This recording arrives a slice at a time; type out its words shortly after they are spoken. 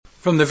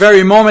From the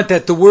very moment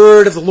that the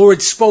word of the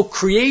Lord spoke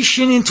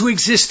creation into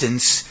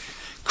existence,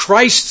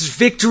 Christ's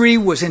victory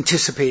was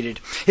anticipated.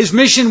 His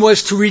mission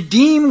was to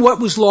redeem what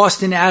was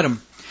lost in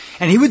Adam.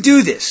 And he would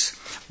do this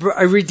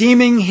by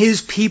redeeming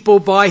his people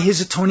by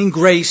his atoning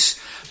grace,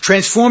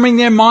 transforming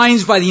their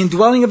minds by the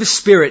indwelling of his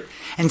Spirit,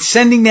 and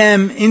sending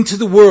them into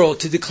the world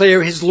to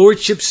declare his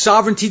lordship,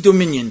 sovereignty,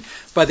 dominion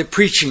by the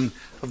preaching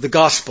of the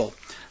gospel.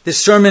 This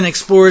sermon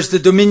explores the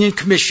dominion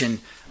commission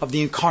of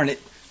the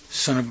incarnate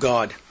Son of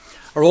God.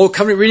 Our Old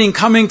Covenant reading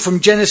coming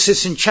from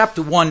Genesis in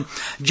chapter 1.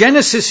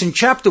 Genesis in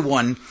chapter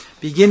 1,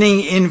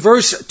 beginning in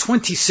verse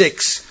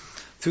 26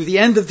 through the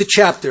end of the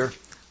chapter,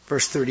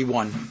 verse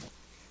 31.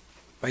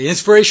 By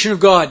inspiration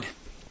of God,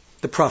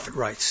 the prophet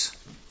writes,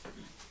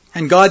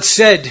 "And God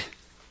said,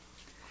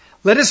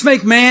 Let us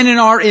make man in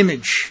our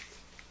image,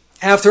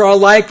 after our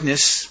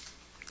likeness.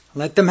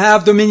 Let them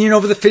have dominion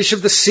over the fish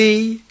of the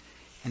sea,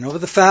 and over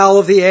the fowl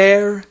of the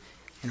air,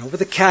 and over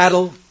the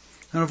cattle,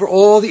 and over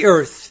all the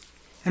earth,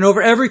 and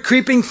over every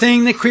creeping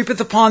thing that creepeth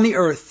upon the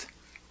earth."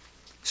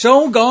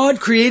 So God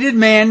created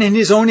man in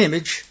his own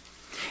image.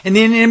 In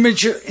the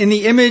image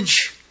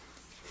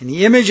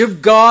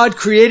of God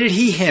created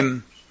he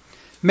him.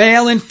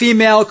 Male and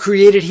female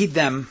created he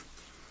them.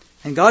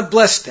 And God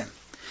blessed them.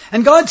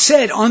 And God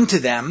said unto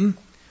them,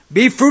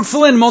 Be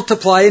fruitful and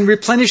multiply, and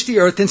replenish the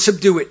earth, and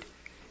subdue it,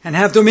 and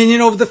have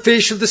dominion over the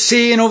fish of the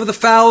sea, and over the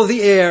fowl of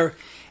the air,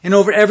 and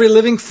over every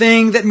living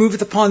thing that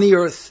moveth upon the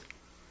earth.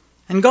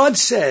 And God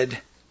said,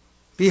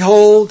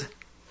 Behold,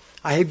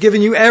 I have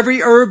given you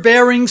every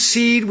herb-bearing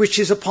seed which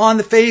is upon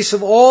the face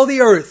of all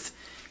the earth,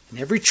 and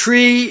every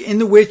tree in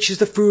the which is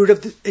the fruit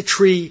of a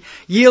tree,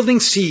 yielding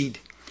seed.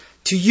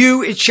 To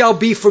you it shall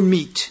be for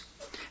meat,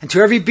 and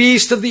to every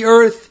beast of the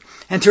earth,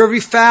 and to every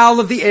fowl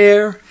of the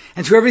air,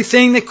 and to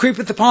everything that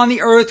creepeth upon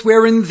the earth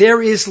wherein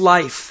there is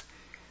life.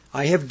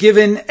 I have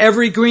given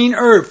every green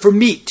herb for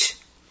meat.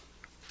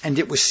 And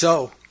it was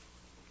so.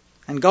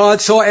 And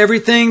God saw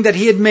everything that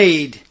he had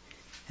made,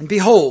 and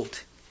behold,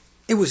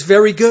 it was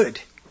very good.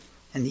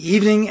 And the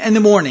evening and the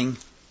morning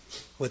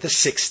were the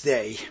sixth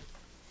day.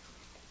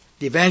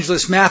 The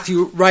evangelist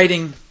Matthew,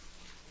 writing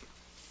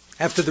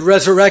after the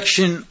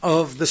resurrection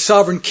of the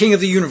sovereign King of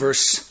the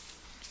universe,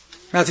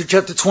 Matthew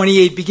chapter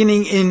 28,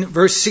 beginning in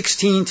verse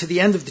 16 to the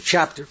end of the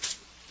chapter,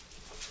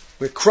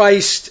 where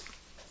Christ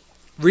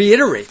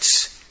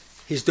reiterates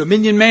his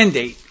dominion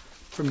mandate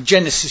from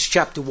Genesis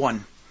chapter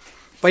 1.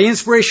 By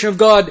inspiration of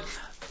God,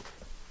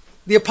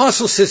 the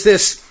apostle says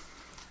this,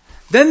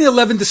 Then the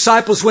 11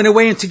 disciples went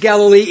away into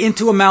Galilee,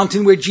 into a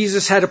mountain where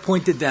Jesus had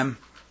appointed them.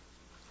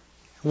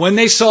 When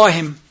they saw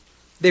him,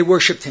 they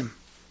worshipped him,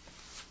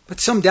 but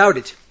some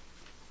doubted.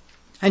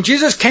 And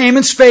Jesus came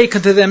and spake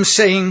unto them,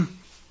 saying,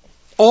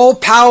 All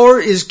power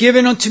is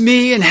given unto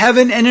me in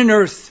heaven and in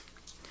earth.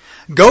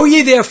 Go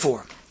ye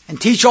therefore, and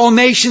teach all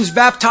nations,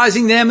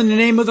 baptizing them in the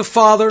name of the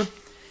Father,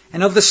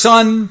 and of the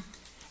Son,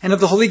 and of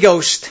the Holy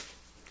Ghost,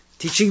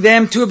 teaching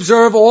them to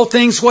observe all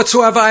things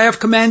whatsoever I have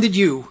commanded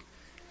you.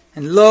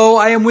 And lo,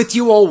 I am with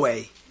you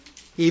always,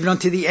 even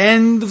unto the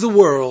end of the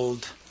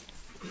world.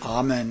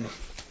 Amen.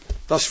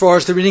 Thus far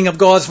is the reading of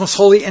God's most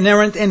holy,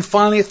 inerrant, and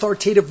finally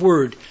authoritative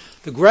word.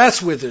 The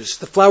grass withers,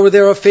 the flower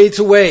thereof fades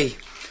away,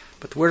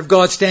 but the word of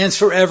God stands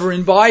forever,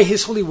 and by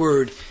his holy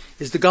word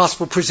is the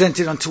gospel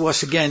presented unto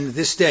us again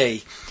this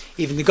day,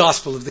 even the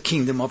gospel of the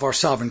kingdom of our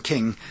sovereign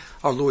King,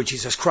 our Lord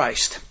Jesus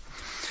Christ.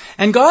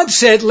 And God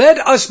said, Let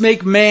us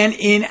make man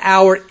in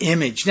our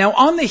image. Now,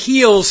 on the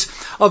heels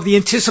of the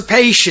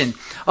anticipation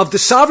of the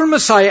sovereign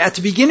Messiah at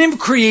the beginning of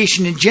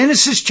creation in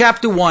Genesis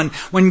chapter 1,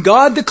 when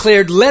God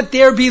declared, Let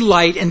there be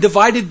light, and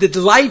divided the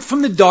light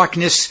from the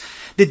darkness,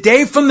 the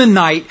day from the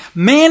night,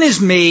 man is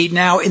made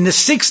now in the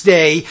sixth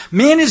day.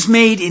 Man is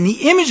made in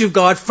the image of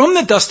God from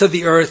the dust of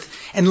the earth,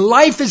 and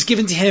life is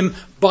given to him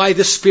by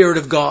the Spirit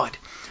of God.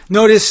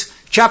 Notice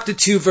chapter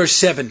 2, verse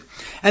 7.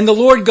 And the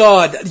Lord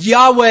God,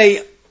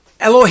 Yahweh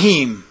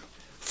Elohim,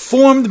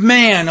 formed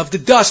man of the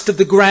dust of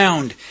the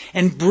ground,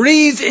 and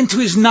breathed into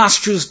his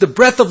nostrils the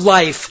breath of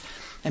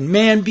life, and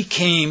man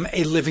became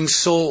a living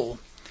soul.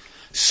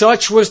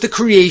 Such was the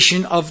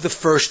creation of the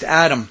first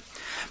Adam.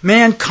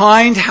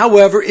 Mankind,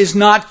 however, is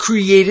not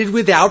created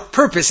without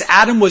purpose.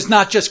 Adam was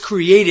not just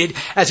created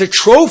as a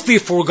trophy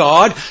for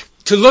God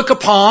to look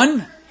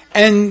upon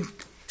and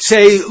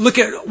say, look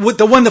at what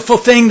the wonderful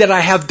thing that I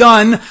have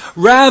done.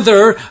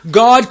 Rather,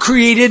 God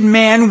created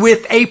man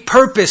with a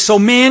purpose. So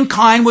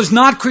mankind was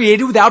not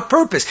created without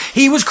purpose.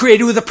 He was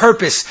created with a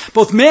purpose.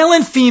 Both male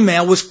and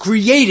female was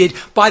created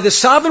by the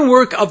sovereign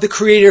work of the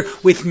Creator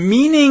with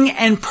meaning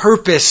and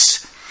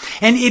purpose.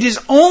 And it is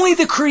only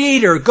the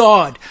Creator,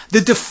 God, the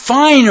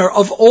definer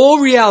of all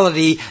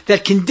reality,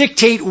 that can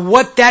dictate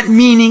what that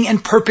meaning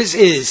and purpose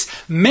is.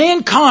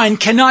 Mankind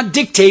cannot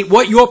dictate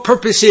what your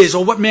purpose is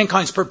or what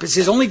mankind's purpose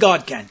is. Only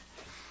God can.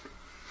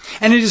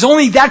 And it is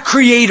only that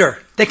Creator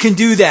that can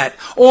do that.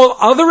 All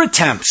other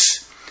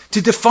attempts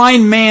to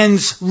define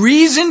man's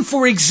reason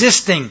for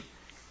existing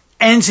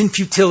ends in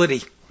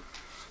futility.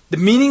 The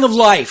meaning of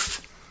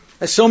life,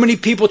 as so many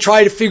people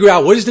try to figure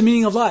out, what is the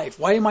meaning of life?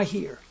 Why am I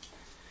here?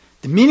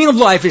 The meaning of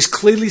life is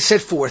clearly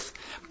set forth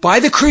by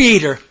the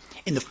Creator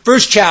in the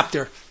first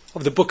chapter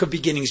of the book of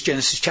beginnings,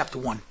 Genesis chapter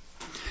 1.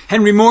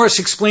 Henry Morris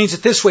explains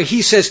it this way.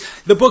 He says,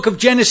 the book of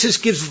Genesis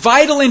gives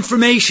vital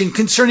information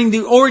concerning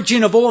the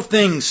origin of all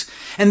things,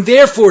 and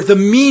therefore the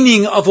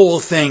meaning of all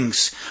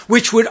things,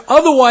 which would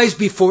otherwise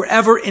be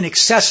forever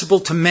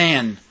inaccessible to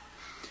man.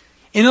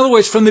 In other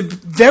words, from the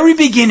very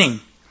beginning,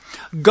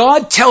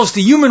 God tells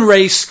the human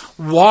race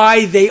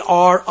why they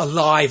are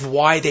alive,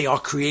 why they are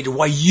created,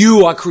 why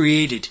you are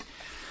created.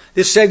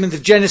 This segment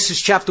of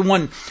Genesis chapter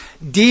 1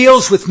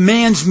 deals with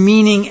man's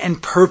meaning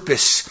and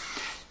purpose.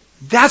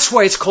 That's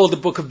why it's called the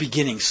book of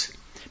beginnings,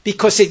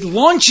 because it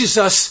launches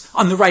us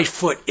on the right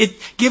foot. It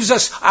gives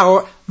us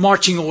our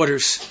marching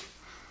orders.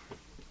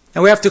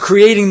 Now, after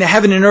creating the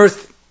heaven and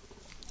earth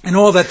and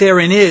all that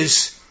therein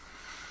is,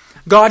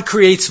 God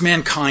creates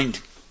mankind.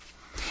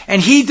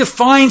 And He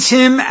defines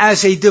him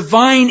as a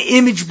divine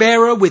image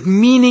bearer with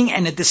meaning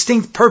and a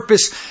distinct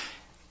purpose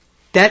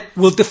that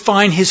will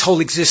define his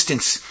whole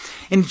existence.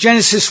 In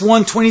Genesis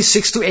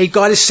 1:26-8,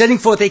 God is setting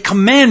forth a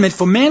commandment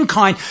for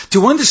mankind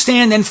to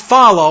understand and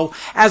follow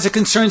as it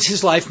concerns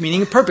his life,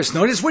 meaning, and purpose.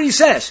 Notice what He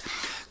says.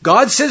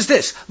 God says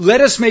this,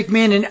 let us make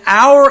man in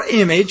our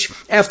image,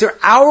 after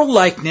our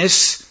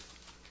likeness,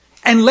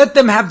 and let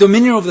them have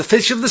dominion over the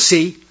fish of the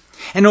sea,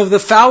 and over the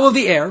fowl of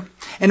the air,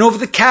 and over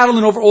the cattle,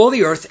 and over all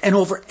the earth, and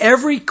over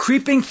every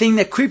creeping thing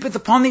that creepeth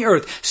upon the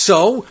earth.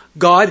 So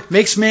God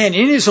makes man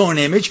in His own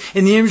image.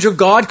 In the image of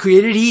God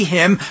created He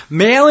him.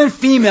 Male and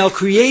female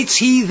creates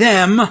He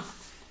them.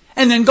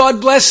 And then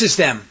God blesses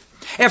them.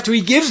 After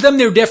He gives them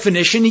their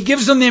definition, He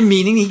gives them their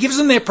meaning, He gives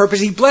them their purpose,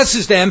 He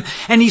blesses them,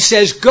 and He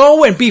says,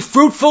 go and be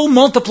fruitful,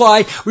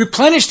 multiply,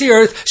 replenish the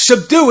earth,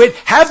 subdue it,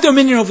 have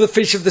dominion over the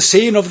fish of the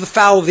sea, and over the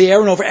fowl of the air,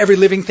 and over every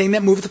living thing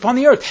that moveth upon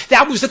the earth.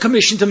 That was the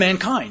commission to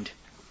mankind.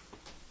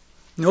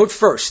 Note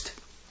first,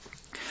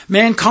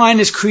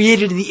 mankind is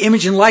created in the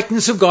image and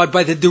likeness of God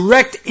by the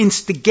direct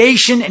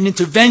instigation and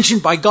intervention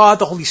by God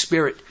the Holy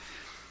Spirit.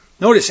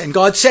 Notice, and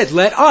God said,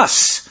 let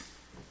us,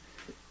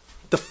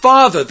 the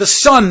Father, the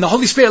Son, the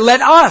Holy Spirit,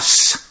 let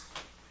us,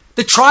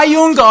 the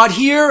triune God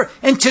here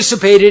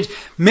anticipated,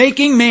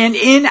 making man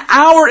in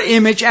our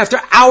image after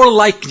our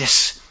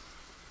likeness.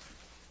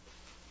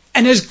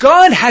 And as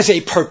God has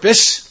a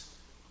purpose,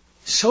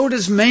 so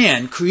does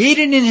man,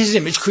 created in His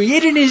image,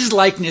 created in His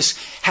likeness,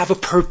 have a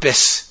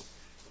purpose.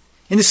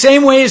 In the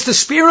same way as the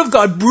Spirit of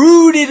God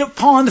brooded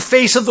upon the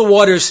face of the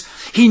waters,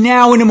 He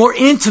now, in a more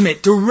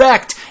intimate,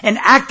 direct, and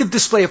active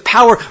display of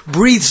power,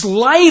 breathes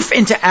life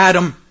into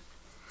Adam,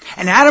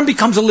 and Adam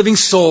becomes a living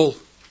soul.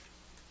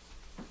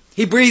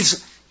 He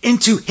breathes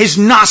into his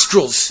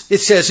nostrils, it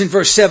says in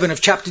verse 7 of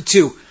chapter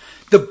 2,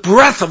 the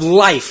breath of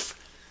life.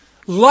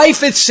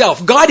 Life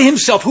itself, God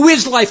Himself, who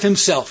is life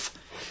Himself,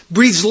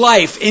 breathes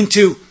life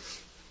into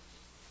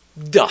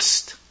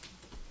dust,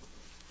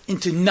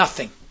 into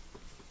nothing.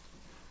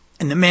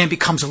 And the man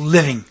becomes a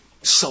living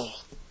soul.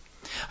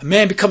 A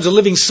man becomes a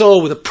living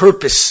soul with a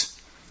purpose,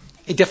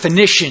 a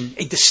definition,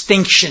 a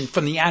distinction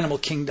from the animal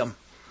kingdom.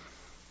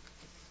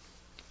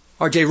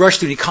 R.J.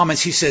 Rushton, he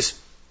comments, he says,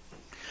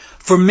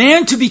 for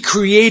man to be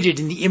created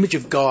in the image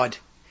of God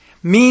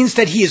means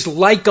that he is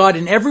like God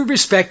in every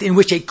respect in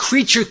which a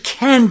creature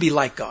can be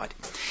like God.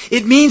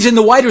 It means in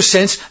the wider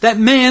sense that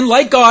man,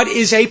 like God,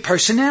 is a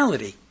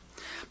personality.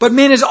 But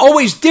man is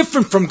always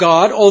different from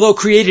God, although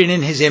created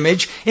in His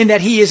image, in that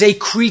he is a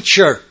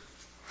creature.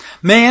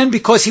 Man,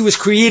 because he was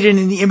created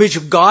in the image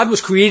of God,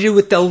 was created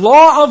with the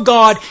law of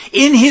God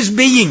in his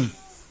being.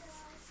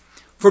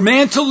 For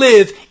man to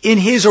live in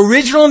his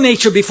original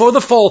nature before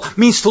the fall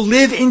means to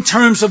live in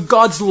terms of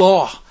God's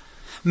law.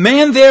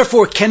 Man,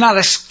 therefore, cannot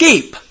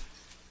escape.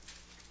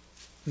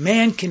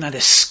 Man cannot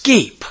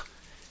escape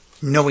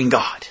knowing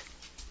God.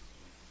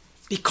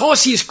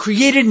 Because he is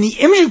created in the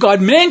image of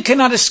God, man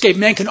cannot escape.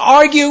 Man can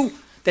argue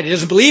that he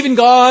doesn't believe in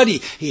God,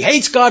 he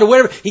hates God or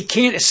whatever. He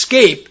can't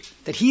escape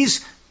that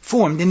he's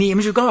formed in the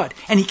image of God.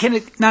 And he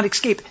cannot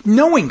escape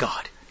knowing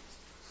God.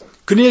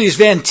 Cornelius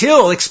Van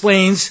Til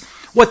explains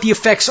what the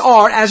effects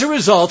are as a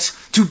result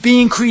to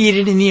being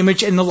created in the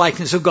image and the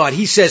likeness of God.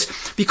 He says,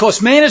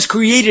 because man is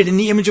created in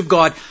the image of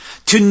God,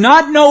 to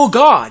not know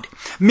God,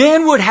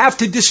 man would have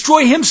to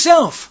destroy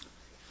himself.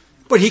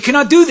 But he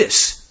cannot do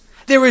this.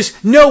 There is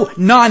no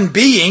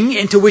non-being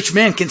into which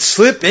man can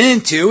slip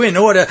into in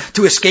order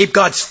to escape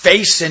God's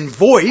face and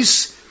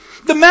voice.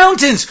 The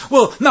mountains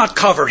will not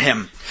cover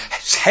him.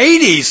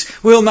 Hades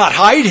will not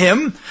hide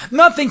him.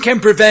 Nothing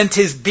can prevent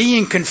his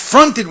being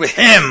confronted with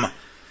him,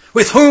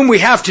 with whom we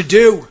have to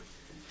do.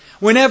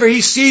 Whenever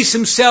he sees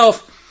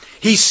himself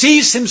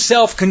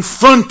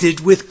confronted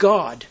with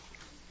God.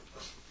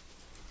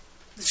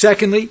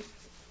 Secondly,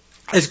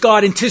 as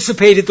God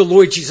anticipated the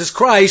Lord Jesus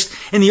Christ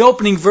in the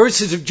opening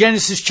verses of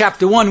Genesis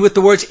chapter 1 with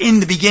the words, in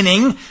the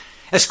beginning,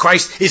 as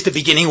Christ is the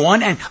beginning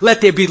one, and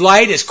let there be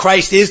light as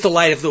Christ is the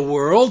light of the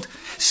world,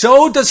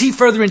 so does he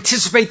further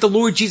anticipate the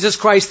Lord Jesus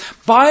Christ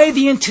by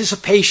the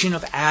anticipation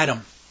of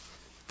Adam.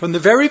 From the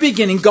very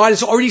beginning, God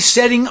is already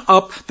setting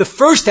up the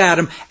first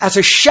Adam as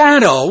a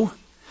shadow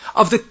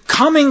of the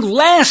coming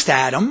last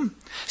Adam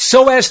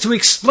so as to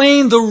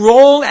explain the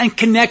role and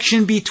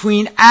connection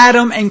between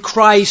Adam and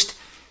Christ,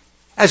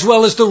 as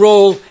well as the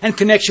role and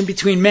connection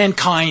between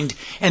mankind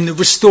and the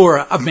restorer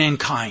of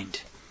mankind.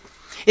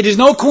 It is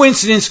no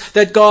coincidence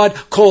that God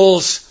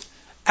calls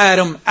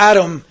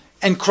Adam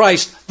and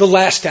Christ the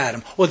last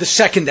Adam, or the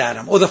second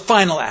Adam, or the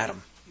final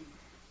Adam.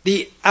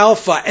 The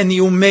Alpha and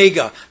the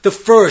Omega, the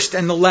first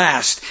and the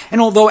last. And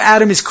although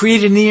Adam is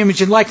created in the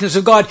image and likeness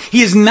of God,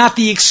 he is not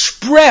the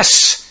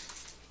express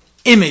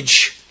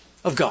image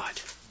of God.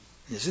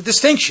 There's a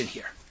distinction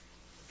here.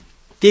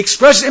 The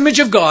express image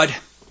of God,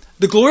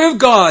 the glory of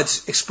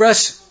God's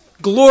express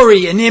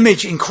glory and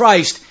image in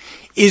Christ,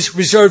 is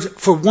reserved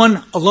for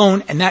one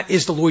alone, and that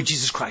is the Lord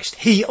Jesus Christ.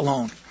 He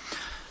alone.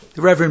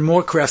 The Reverend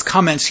Morecraft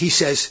comments, he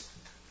says,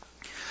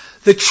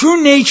 the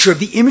true nature of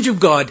the image of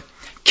God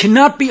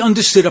cannot be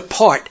understood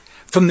apart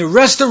from the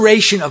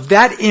restoration of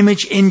that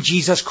image in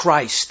Jesus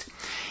Christ.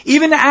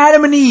 Even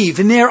Adam and Eve,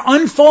 in their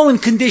unfallen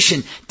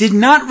condition, did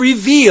not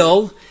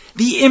reveal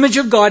the image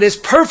of God as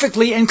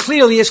perfectly and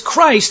clearly as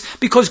Christ,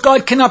 because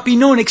God cannot be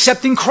known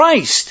except in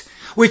Christ,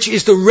 which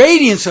is the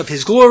radiance of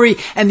his glory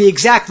and the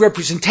exact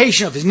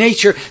representation of his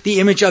nature, the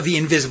image of the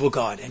invisible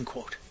God. End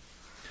quote.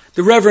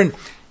 The Reverend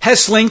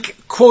Hesselink,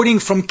 quoting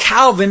from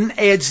Calvin,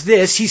 adds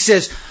this. He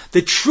says,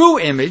 the true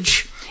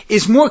image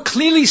is more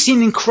clearly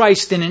seen in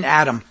Christ than in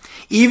Adam,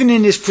 even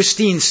in his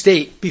pristine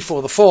state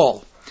before the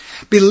fall.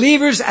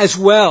 Believers as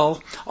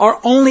well are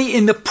only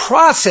in the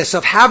process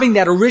of having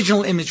that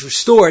original image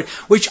restored,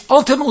 which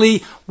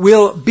ultimately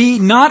will be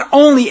not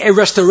only a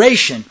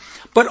restoration,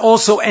 but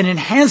also an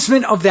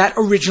enhancement of that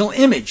original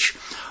image.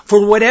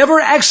 For whatever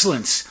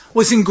excellence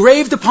was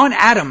engraved upon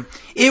Adam,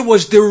 it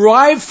was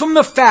derived from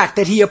the fact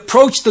that he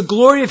approached the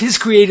glory of his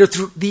Creator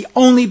through the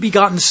only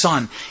begotten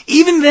Son.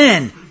 Even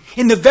then,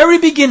 in the very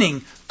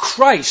beginning,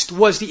 Christ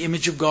was the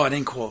image of God,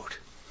 end quote.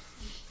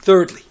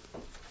 Thirdly,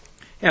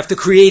 after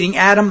creating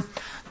Adam,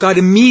 God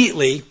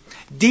immediately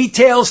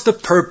details the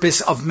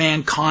purpose of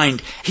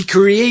mankind. He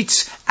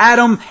creates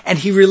Adam and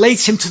he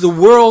relates him to the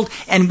world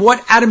and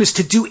what Adam is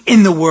to do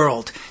in the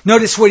world.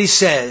 Notice what he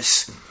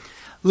says.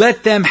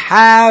 Let them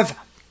have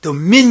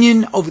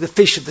dominion over the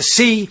fish of the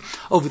sea,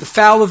 over the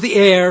fowl of the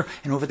air,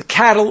 and over the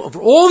cattle,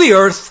 over all the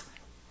earth,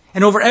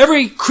 and over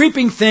every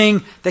creeping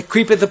thing that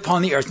creepeth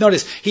upon the earth.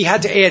 Notice, he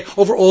had to add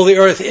over all the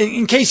earth,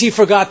 in case he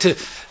forgot to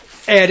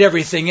add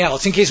everything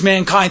else, in case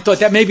mankind thought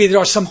that maybe there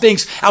are some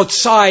things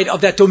outside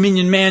of that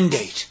dominion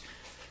mandate.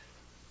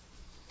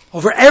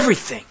 Over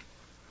everything.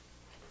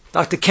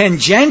 Dr. Ken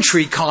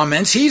Gentry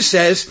comments, he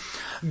says,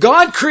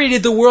 God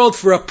created the world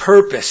for a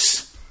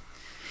purpose.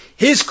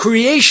 His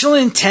creational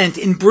intent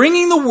in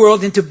bringing the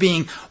world into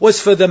being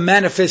was for the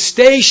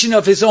manifestation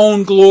of his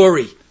own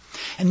glory.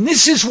 And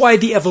this is why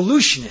the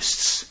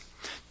evolutionists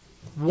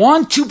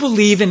want to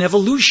believe in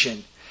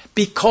evolution,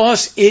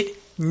 because it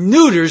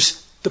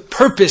neuters the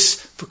purpose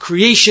for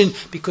creation,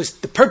 because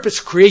the purpose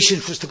of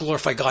creation was to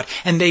glorify God,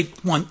 and they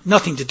want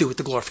nothing to do with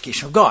the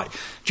glorification of God.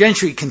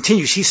 Gentry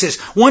continues, he says,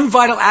 one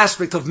vital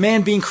aspect of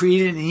man being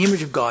created in the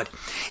image of God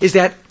is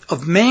that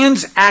of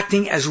man's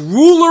acting as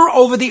ruler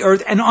over the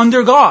earth and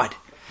under God.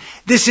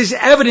 This is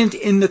evident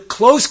in the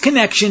close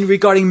connection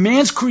regarding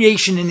man's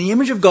creation in the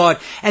image of God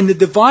and the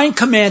divine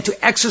command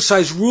to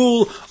exercise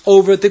rule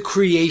over the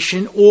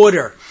creation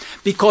order.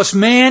 Because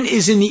man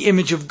is in the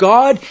image of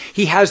God,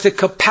 he has the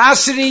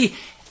capacity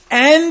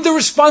and the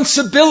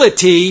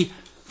responsibility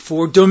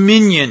for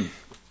dominion.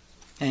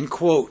 End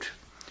quote.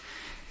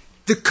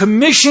 The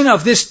commission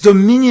of this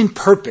dominion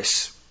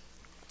purpose,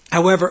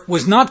 however,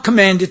 was not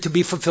commanded to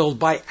be fulfilled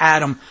by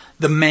Adam,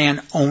 the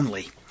man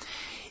only.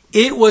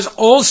 It was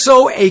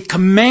also a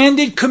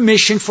commanded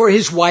commission for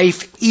his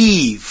wife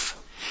Eve.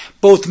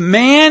 Both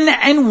man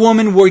and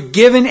woman were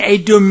given a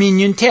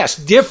dominion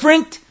task.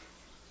 Different,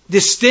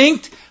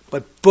 distinct,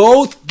 but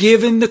both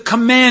given the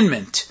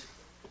commandment.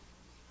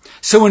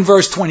 So in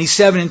verse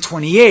 27 and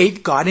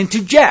 28, God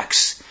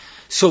interjects.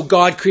 So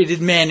God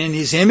created man in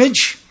his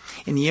image.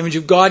 In the image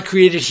of God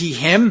created he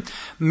him.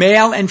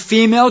 Male and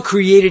female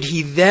created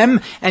he them.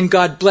 And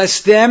God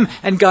blessed them.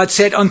 And God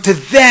said unto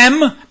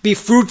them, be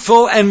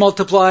fruitful and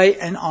multiply,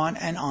 and on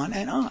and on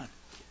and on.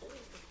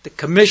 The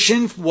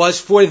commission was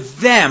for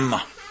them.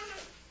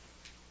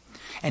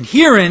 And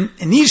herein,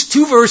 in these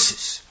two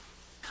verses,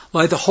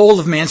 lie the whole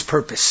of man's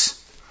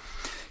purpose.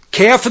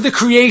 Care for the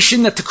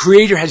creation that the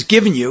Creator has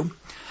given you.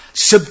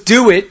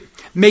 Subdue it.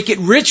 Make it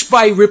rich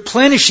by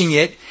replenishing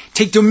it.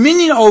 Take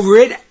dominion over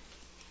it,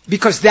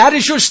 because that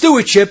is your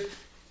stewardship,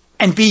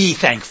 and be ye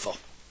thankful.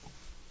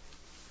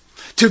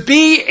 To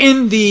be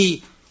in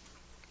the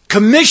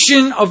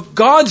commission of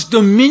God's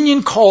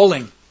dominion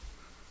calling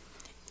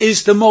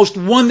is the most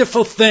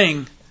wonderful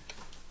thing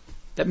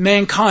that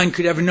mankind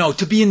could ever know.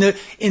 To be in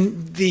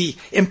the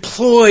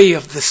employ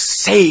of the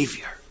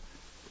Savior,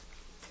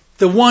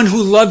 the one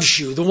who loves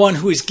you, the one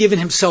who has given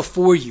himself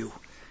for you.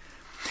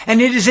 And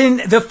it is in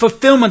the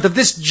fulfillment of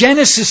this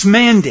Genesis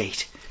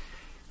mandate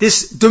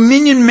this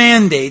dominion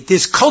mandate,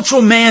 this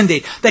cultural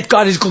mandate, that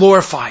God is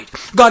glorified.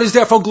 God is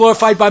therefore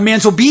glorified by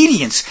man's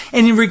obedience,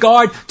 and in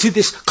regard to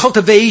this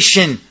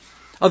cultivation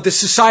of the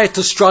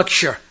societal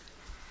structure.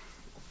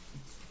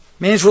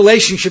 Man's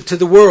relationship to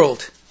the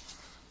world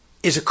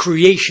is a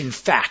creation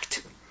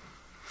fact.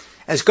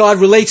 As God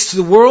relates to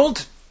the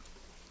world,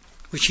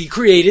 which He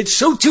created,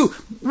 so too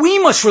we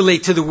must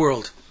relate to the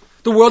world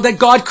that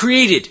God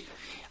created,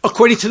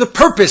 according to the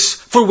purpose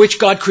for which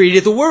God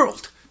created the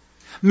world.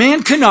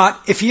 Man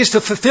cannot, if he is to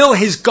fulfill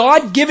his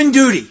God-given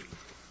duty,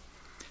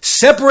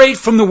 separate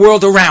from the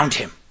world around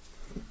him.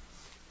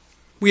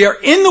 We are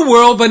in the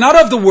world, but not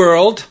of the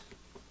world,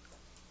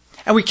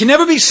 and we can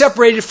never be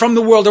separated from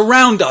the world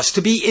around us,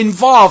 to be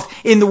involved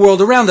in the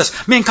world around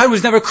us. Mankind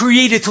was never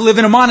created to live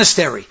in a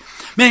monastery.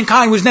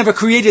 Mankind was never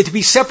created to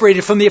be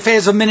separated from the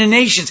affairs of men and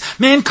nations.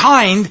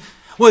 Mankind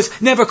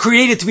was never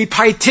created to be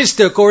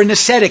pietistic or an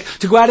ascetic,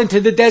 to go out into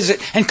the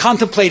desert and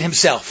contemplate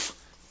himself.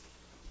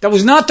 That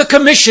was not the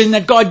commission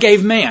that God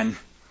gave man.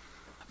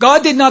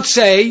 God did not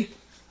say,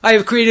 I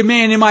have created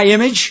man in my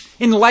image.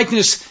 In the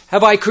likeness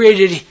have I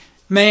created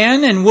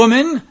man and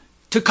woman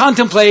to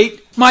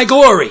contemplate my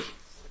glory.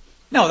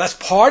 No, that's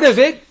part of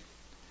it.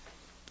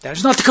 That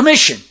is not the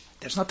commission.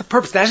 That's not the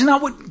purpose. That is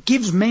not what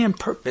gives man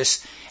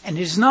purpose, and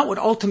it is not what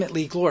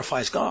ultimately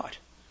glorifies God.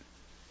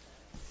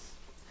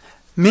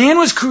 Man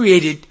was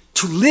created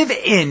to live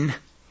in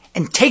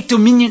and take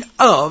dominion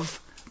of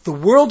the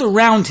world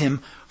around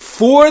him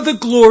for the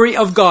glory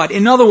of God.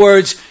 In other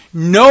words,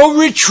 no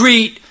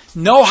retreat,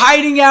 no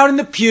hiding out in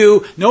the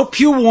pew, no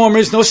pew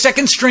warmers, no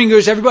second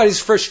stringers. Everybody's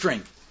first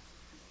string.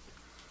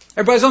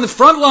 Everybody's on the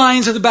front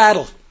lines of the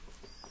battle.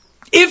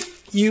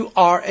 If you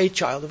are a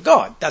child of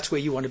God, that's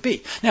where you want to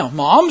be. Now,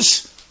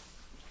 moms,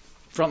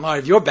 front line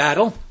of your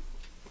battle,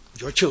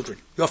 your children,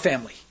 your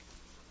family.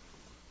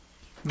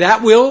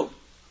 That will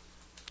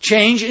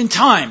change in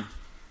time.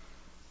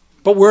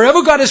 But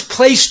wherever God has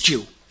placed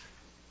you,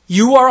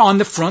 you are on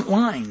the front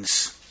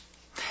lines.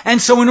 And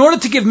so in order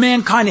to give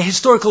mankind a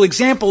historical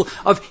example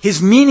of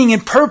His meaning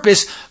and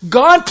purpose,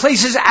 God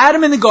places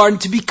Adam in the garden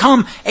to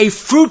become a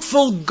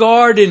fruitful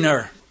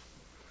gardener.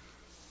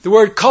 The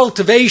word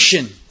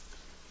cultivation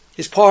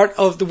is part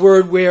of the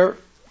word where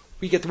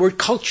we get the word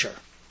culture.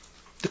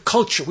 The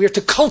culture. We are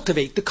to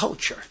cultivate the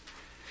culture.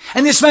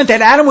 And this meant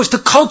that Adam was to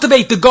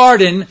cultivate the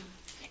garden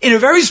in a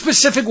very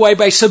specific way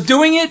by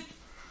subduing it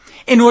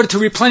in order to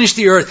replenish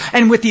the earth,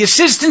 and with the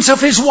assistance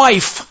of his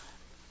wife.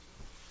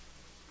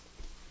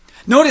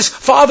 Notice,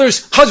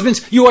 fathers,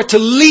 husbands, you are to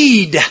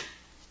lead.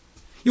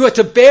 You are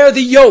to bear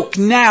the yoke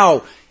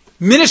now,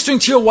 ministering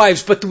to your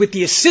wives, but with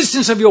the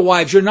assistance of your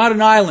wives. You're not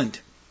an island.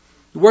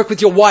 You work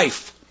with your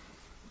wife.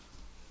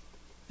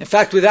 In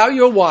fact, without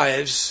your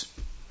wives,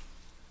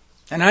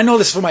 and I know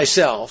this for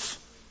myself,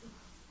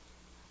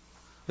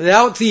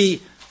 without the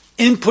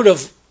input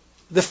of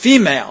the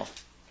female,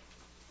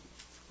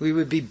 we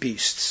would be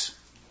beasts.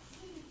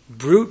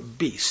 Brute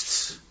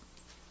beasts.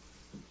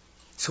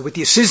 So with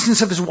the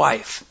assistance of his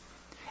wife,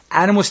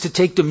 Adam was to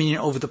take dominion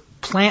over the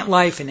plant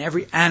life and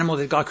every animal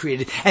that God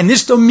created. And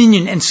this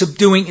dominion and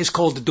subduing is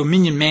called the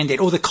dominion mandate,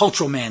 or the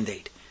cultural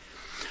mandate.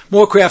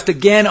 Morecraft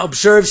again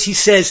observes, he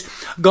says,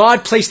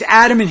 God placed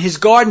Adam in his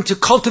garden to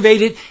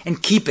cultivate it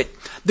and keep it.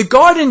 The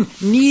garden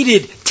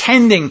needed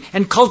tending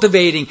and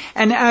cultivating,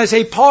 and as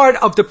a part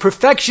of the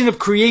perfection of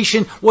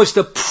creation was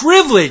the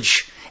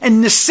privilege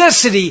and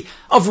necessity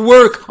of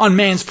work on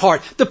man's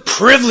part. The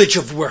privilege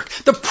of work.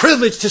 The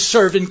privilege to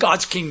serve in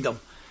God's kingdom.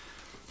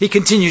 He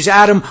continues,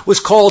 Adam was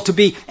called to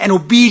be an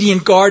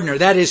obedient gardener.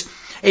 That is,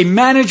 a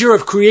manager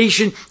of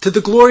creation to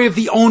the glory of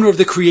the owner of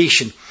the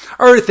creation.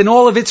 Earth and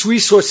all of its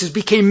resources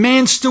became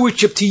man's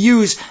stewardship to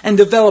use and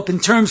develop in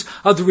terms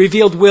of the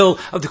revealed will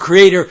of the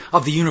Creator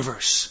of the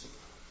universe.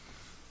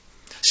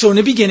 So in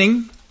the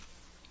beginning,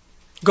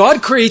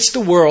 God creates the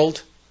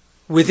world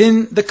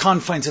within the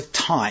confines of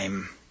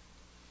time,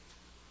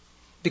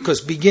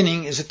 because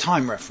beginning is a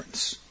time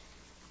reference.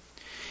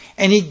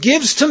 And He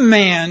gives to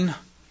man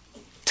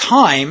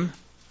time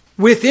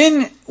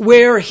within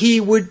where he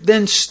would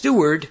then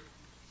steward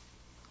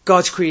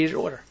God's created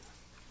order.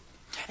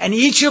 And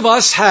each of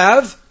us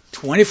have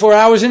 24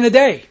 hours in a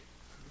day.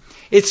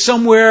 It's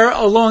somewhere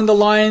along the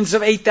lines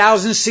of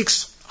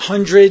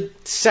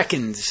 8,600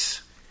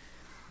 seconds.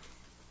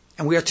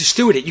 And we have to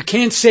steward it. You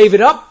can't save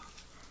it up.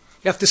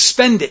 You have to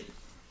spend it.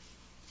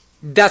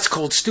 That's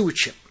called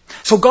stewardship.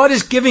 So God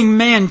is giving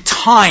man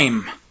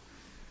time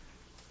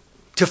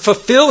to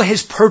fulfill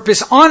His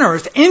purpose on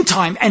earth, in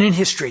time and in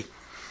history.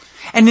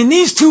 And in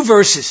these two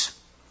verses,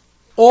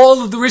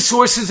 all of the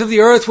resources of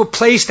the earth were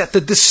placed at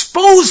the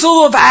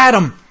disposal of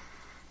Adam.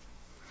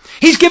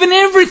 He's given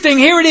everything.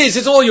 Here it is.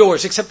 It's all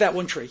yours, except that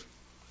one tree.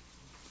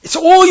 It's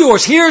all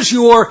yours. Here's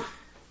your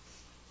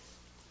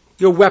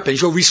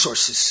weapons, your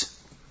resources.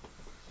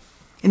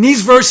 In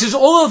these verses,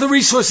 all of the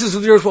resources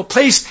of the earth were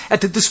placed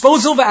at the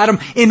disposal of Adam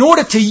in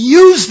order to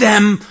use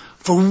them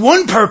for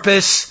one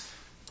purpose: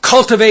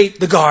 cultivate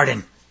the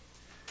garden.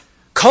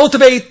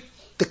 Cultivate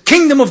the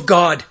kingdom of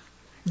God.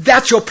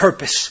 That's your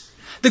purpose.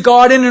 The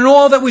garden and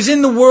all that was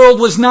in the world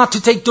was not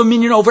to take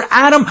dominion over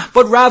Adam,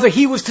 but rather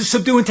he was to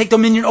subdue and take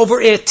dominion over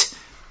it.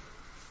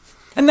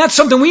 And that's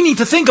something we need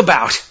to think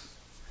about.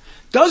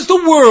 Does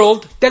the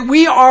world that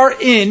we are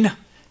in,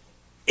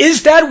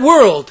 is that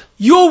world,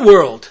 your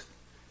world,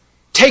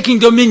 taking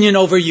dominion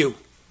over you?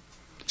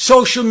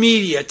 Social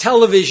media,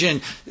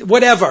 television,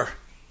 whatever.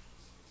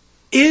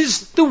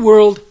 Is the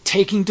world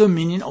taking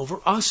dominion over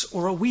us,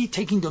 or are we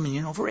taking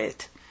dominion over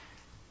it?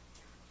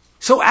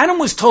 So Adam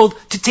was told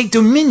to take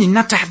dominion,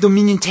 not to have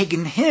dominion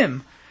taken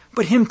him,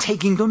 but him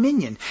taking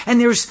dominion. And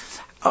there's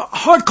a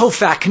hardcore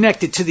fact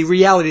connected to the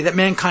reality that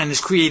mankind is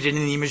created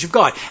in the image of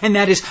God. And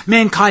that is,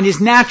 mankind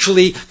is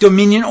naturally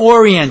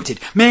dominion-oriented.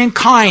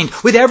 Mankind,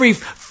 with every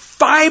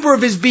fiber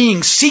of his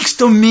being, seeks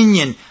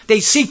dominion. They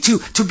seek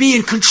to be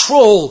in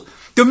control.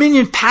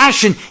 Dominion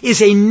passion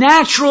is a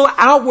natural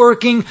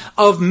outworking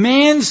of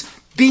man's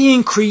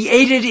being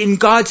created in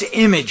God's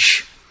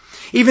image.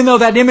 Even though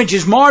that image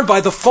is marred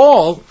by the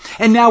fall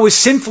and now is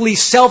sinfully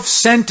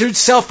self-centered,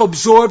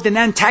 self-absorbed, and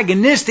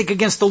antagonistic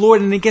against the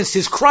Lord and against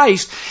his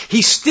Christ,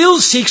 he still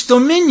seeks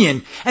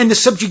dominion and the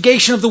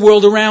subjugation of the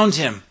world around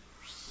him.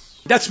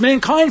 That's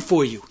mankind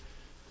for you.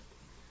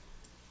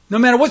 No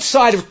matter what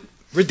side of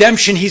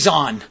redemption he's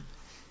on.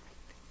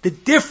 The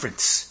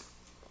difference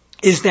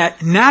is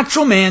that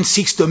natural man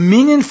seeks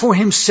dominion for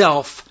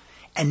himself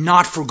and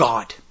not for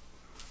God.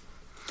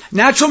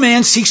 Natural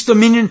man seeks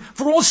dominion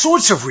for all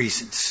sorts of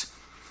reasons,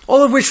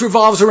 all of which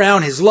revolves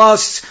around his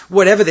lusts,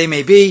 whatever they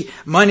may be,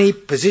 money,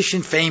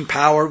 position, fame,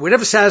 power,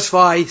 whatever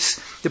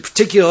satisfies the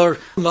particular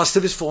lust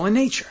of his fallen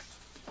nature.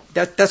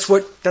 That's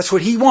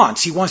what he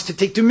wants. He wants to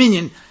take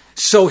dominion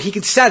so he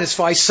can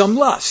satisfy some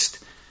lust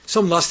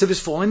of his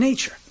fallen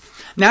nature.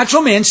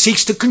 Natural man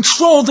seeks to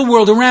control the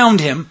world around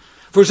him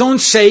for his own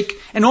sake,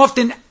 and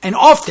often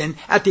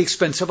at the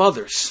expense of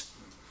others.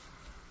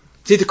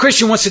 See, the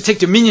Christian wants to take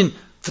dominion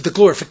for the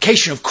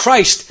glorification of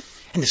Christ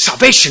and the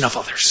salvation of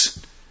others.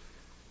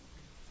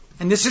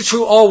 And this is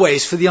true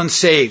always for the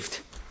unsaved.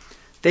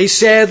 They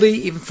sadly,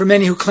 even for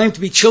many who claim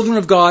to be children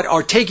of God,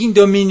 are taking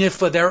dominion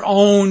for their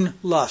own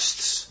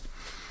lusts.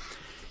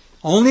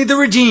 Only the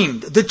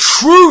redeemed, the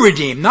true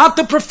redeemed, not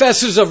the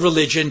professors of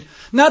religion,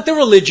 not the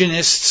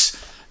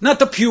religionists, not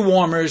the pew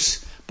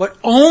warmers, but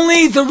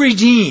only the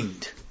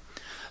redeemed,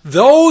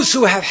 those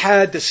who have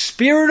had the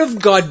Spirit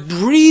of God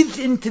breathed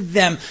into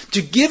them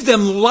to give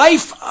them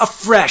life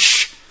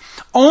afresh,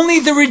 only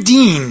the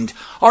redeemed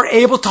are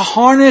able to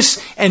harness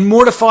and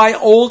mortify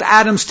old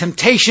Adam's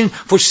temptation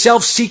for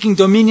self-seeking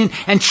dominion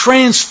and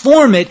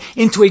transform it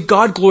into a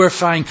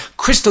God-glorifying,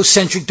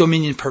 Christocentric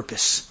dominion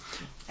purpose.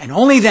 And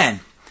only then,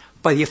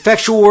 by the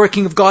effectual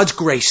working of God's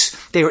grace,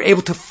 they are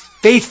able to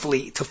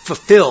faithfully to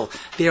fulfill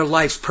their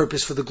life's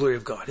purpose for the glory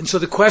of God. And so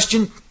the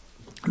question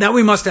that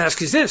we must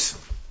ask is this: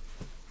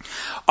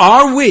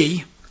 are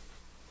we,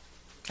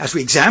 as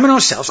we examine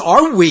ourselves,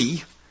 are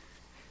we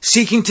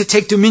seeking to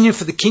take dominion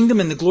for the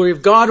kingdom and the glory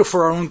of God, or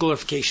for our own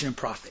glorification and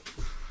profit?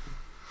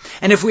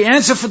 And if we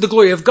answer for the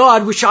glory of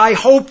God, which I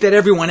hope that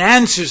everyone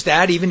answers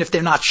that, even if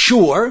they're not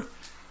sure,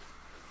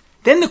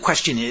 then the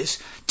question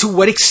is, to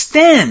what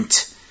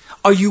extent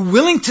are you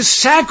willing to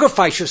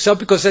sacrifice yourself?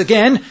 Because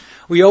again,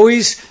 we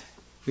always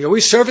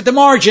serve at the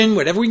margin.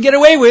 Whatever we can get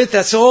away with,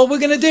 that's all we're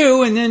going to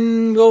do, and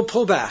then we'll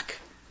pull back.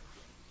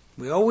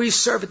 We always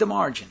serve at the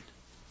margin.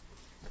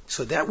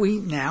 So that we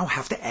now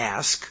have to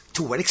ask,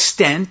 to what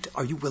extent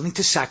are you willing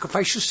to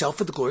sacrifice yourself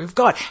for the glory of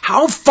God?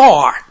 How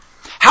far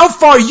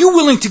are you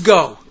willing to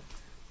go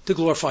to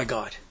glorify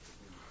God?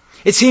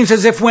 It seems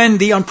as if when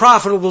the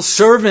unprofitable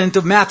servant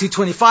of Matthew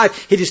 25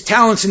 hid his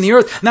talents in the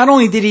earth, not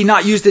only did he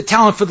not use the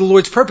talent for the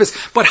Lord's purpose,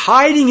 but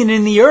hiding it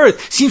in the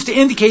earth seems to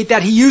indicate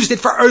that he used it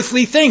for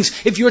earthly things.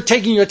 If you're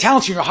taking your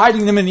talents and you're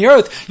hiding them in the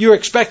earth, you're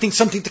expecting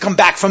something to come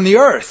back from the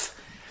earth.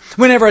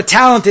 Whenever a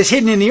talent is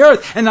hidden in the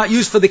earth and not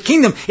used for the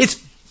kingdom, its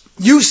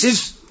use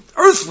is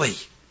earthly.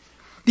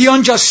 The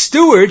unjust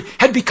steward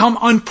had become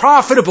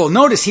unprofitable.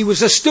 Notice, he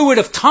was a steward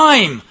of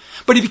time,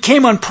 but he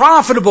became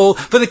unprofitable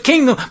for the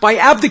kingdom by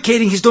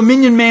abdicating his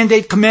dominion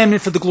mandate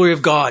commandment for the glory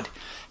of God.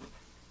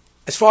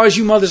 As far as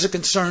you mothers are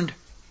concerned,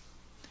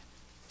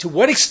 to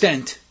what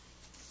extent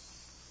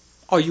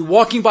are you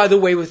walking by the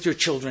way with your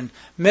children,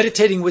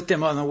 meditating with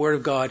them on the Word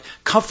of God,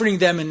 comforting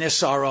them in their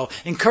sorrow,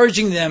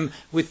 encouraging them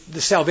with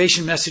the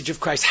salvation message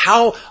of Christ?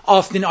 How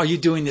often are you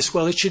doing this?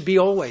 Well, it should be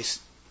always.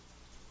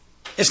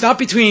 It's not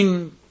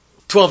between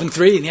 12 and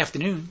 3 in the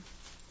afternoon,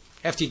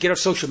 after you get off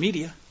social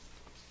media.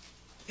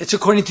 It's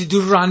according to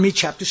Deuteronomy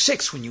chapter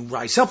 6. When you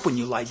rise up, when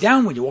you lie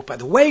down, when you walk by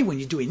the way, when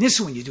you're doing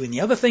this, when you're doing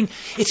the other thing.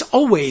 It's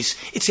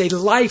a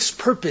life's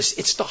purpose.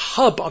 It's the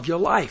hub of your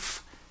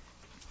life.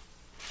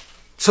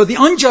 So the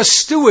unjust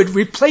steward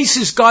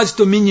replaces God's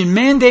dominion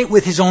mandate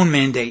with his own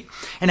mandate.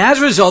 And as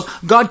a result,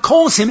 God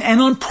calls him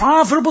an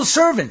unprofitable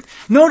servant.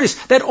 Notice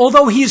that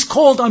although he is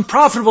called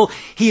unprofitable,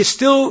 he is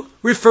still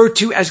referred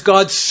to as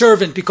God's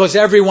servant, because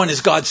everyone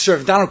is God's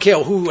servant. I don't care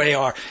who they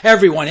are.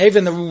 Everyone,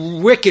 even the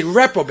wicked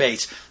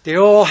reprobates, they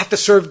all have to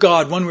serve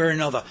God one way or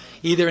another,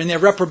 either in their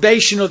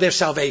reprobation or their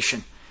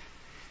salvation.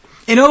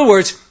 In other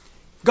words,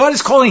 God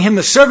is calling him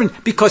the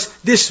servant because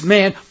this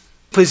man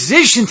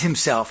positioned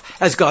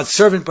himself as God's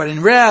servant, but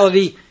in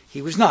reality,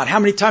 he was not. How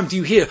many times do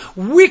you hear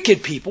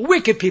wicked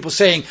people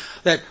saying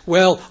that,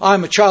 well,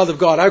 I'm a child of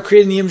God, I'm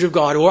created in the image of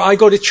God, or I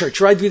go to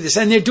church, or I do this,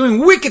 and they're doing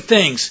wicked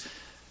things.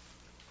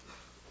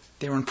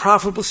 They're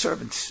unprofitable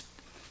servants.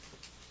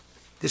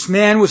 This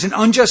man was an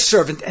unjust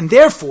servant, and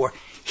therefore,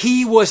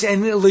 he was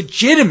an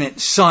illegitimate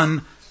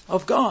son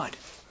of God.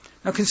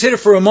 Now consider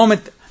for a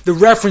moment the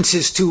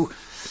references to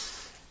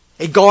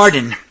a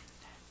garden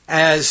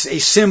as a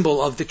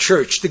symbol of the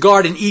church. The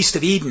garden east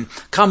of Eden,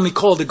 commonly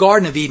called the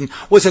Garden of Eden,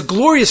 was a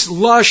glorious,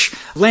 lush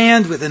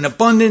land with an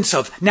abundance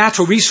of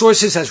natural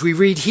resources, as we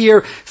read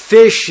here,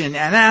 fish and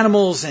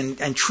animals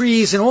and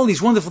trees and all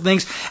these wonderful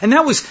things. And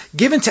that was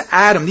given to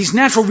Adam. These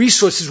natural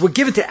resources were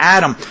given to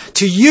Adam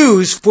to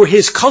use for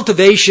his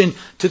cultivation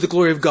to the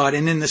glory of God.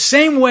 And in the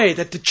same way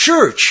that the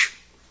church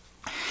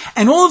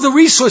and all of the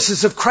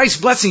resources of Christ's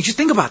blessings, you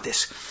think about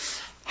this.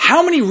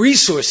 How many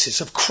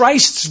resources of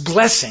Christ's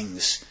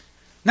blessings,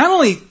 not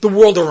only the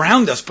world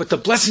around us, but the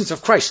blessings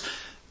of Christ,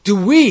 do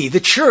we, the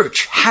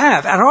church,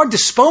 have at our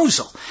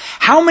disposal?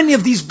 How many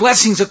of these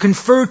blessings are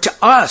conferred to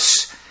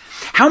us?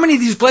 How many of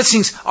these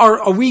blessings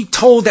are we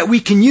told that we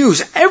can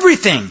use?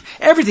 Everything.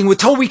 We're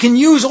told we can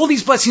use all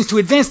these blessings to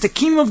advance the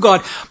kingdom of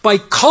God by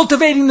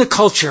cultivating the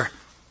culture.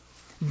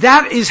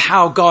 That is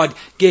how God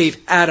gave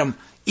Adam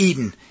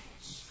Eden,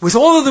 with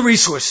all of the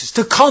resources,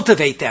 to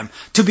cultivate them,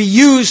 to be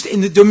used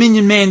in the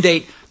dominion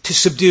mandate to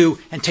subdue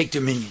and take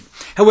dominion.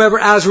 However,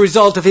 as a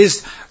result of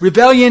his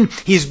rebellion,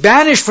 he is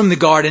banished from the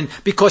garden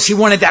because he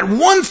wanted that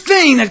one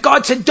thing that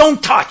God said,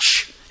 don't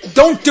touch.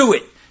 Don't do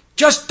it.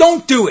 Just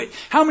don't do it.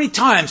 How many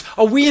times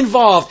are we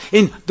involved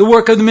in the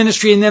work of the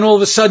ministry and then all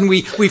of a sudden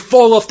we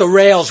fall off the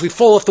rails, we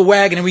fall off the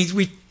wagon, and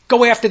we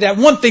go after that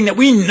one thing that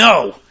we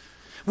know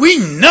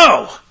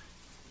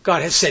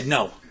God has said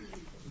no.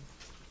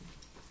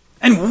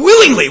 And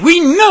willingly, we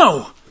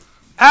know.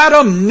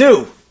 Adam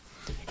knew.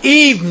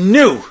 Eve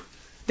knew.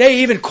 They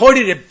even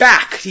quoted it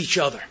back to each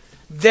other.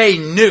 They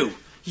knew.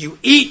 You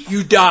eat,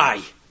 you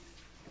die.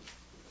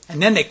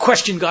 And then they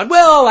questioned God.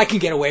 Well, I can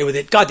get away with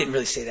it. God didn't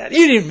really say that.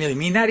 He didn't really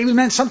mean that. He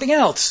meant something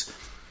else.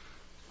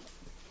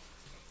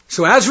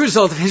 So as a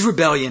result of his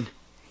rebellion,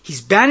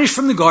 he's banished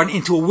from the garden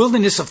into a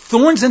wilderness of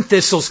thorns and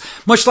thistles,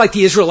 much like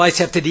the Israelites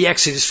after the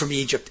Exodus from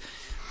Egypt.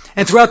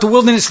 And throughout the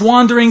wilderness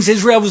wanderings,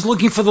 Israel was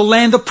looking for the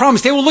land of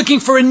promise. They were looking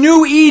for a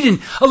new Eden,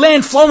 a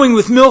land flowing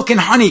with milk and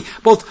honey,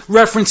 both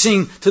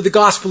referencing to the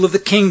gospel of the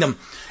kingdom.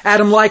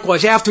 Adam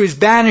likewise, after his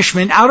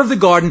banishment out of the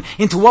garden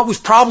into what was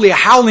probably a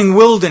howling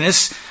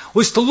wilderness,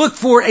 was to look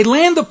for a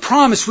land of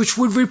promise which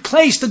would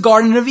replace the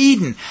Garden of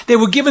Eden. They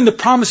were given the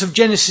promise of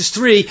Genesis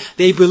 3.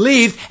 They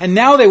believed, and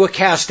now they were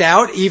cast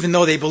out, even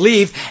though they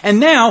believed. And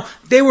now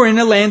they were in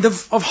a land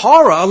of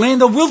horror, a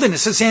land of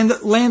wilderness, a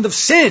land of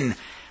sin.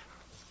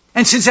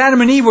 And since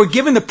Adam and Eve were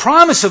given the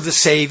promise of the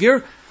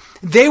Savior,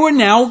 they were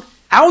now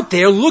out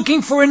there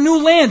looking for a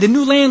new land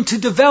to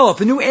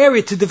develop, a new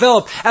area to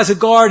develop as a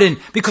garden,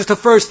 because the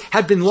first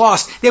had been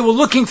lost. They were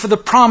looking for the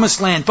promised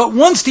land. But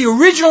once the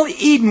original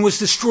Eden was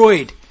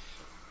destroyed,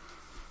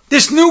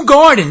 this new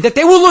garden that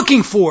they were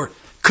looking for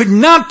could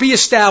not be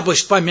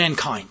established by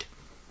mankind.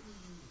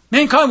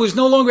 Mankind was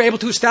no longer able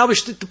to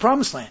establish the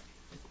promised land.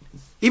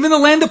 Even the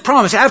land of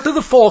promise after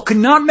the fall could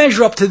not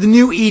measure up to the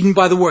new Eden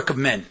by the work of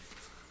men.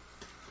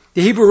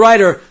 The Hebrew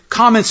writer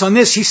comments on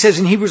this. He says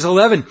in Hebrews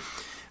 11,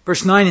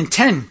 verse 9 and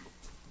 10,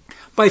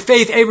 by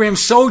faith Abraham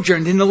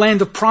sojourned in the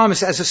land of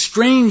promise as a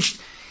stranger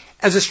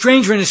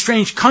in a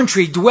strange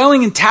country,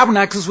 dwelling in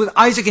tabernacles with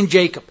Isaac and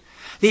Jacob,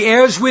 the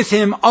heirs with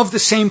him of the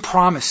same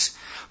promise.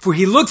 For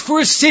he looked for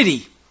a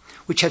city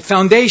which had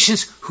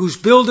foundations, whose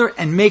builder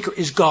and maker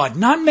is God,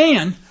 not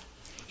man.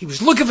 He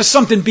was looking for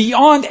something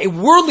beyond a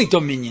worldly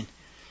dominion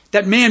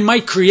that man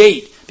might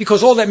create,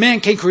 because all that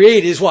man can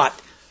create is what?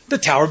 The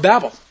Tower of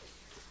Babel.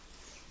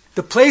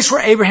 The place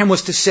where Abraham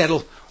was to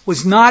settle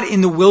was not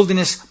in the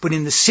wilderness, but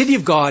in the city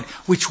of God,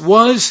 which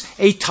was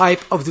a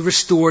type of the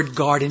restored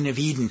Garden of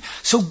Eden.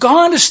 So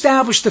God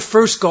established the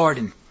first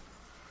garden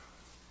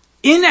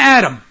in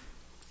Adam.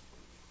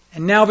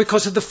 And now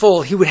because of the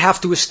fall, he would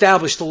have to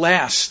establish the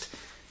last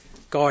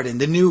garden,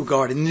 the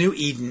new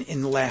Eden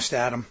in the last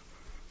Adam,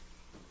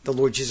 the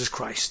Lord Jesus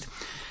Christ.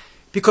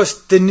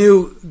 Because the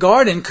new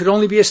garden could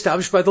only be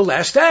established by the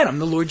last Adam,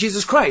 the Lord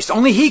Jesus Christ.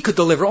 Only he could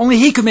deliver. Only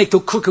he could make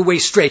the crooked way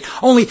straight.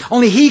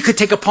 Only he could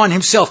take upon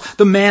himself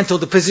the mantle,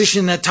 the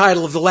position, and the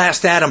title of the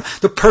last Adam,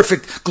 the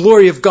perfect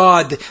glory of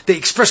God, the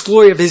express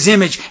glory of his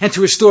image, and to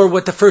restore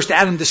what the first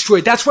Adam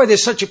destroyed. That's why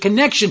there's such a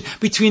connection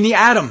between the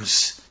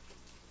Adams.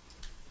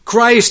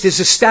 Christ is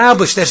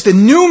established as the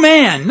new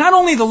man, not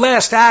only the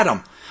last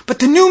Adam, but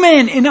the new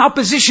man in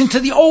opposition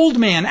to the old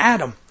man,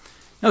 Adam.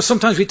 Now,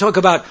 sometimes we talk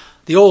about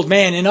the old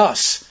man in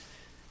us,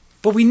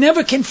 but we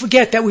never can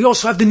forget that we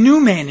also have the new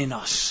man in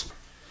us.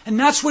 And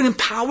that's what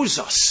empowers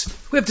us.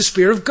 We have the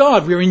Spirit of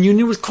God. We are in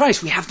union with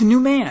Christ. We have the new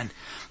man.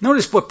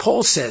 Notice what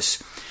Paul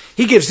says.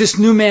 He gives this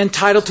new man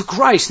title to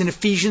Christ in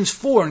Ephesians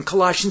 4 and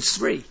Colossians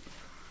 3.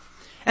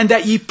 and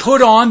that ye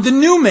put on the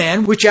new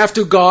man, which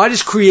after God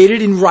is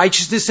created in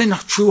righteousness and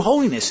true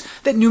holiness.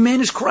 That new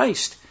man is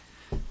Christ.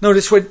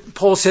 Notice what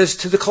Paul says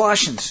to the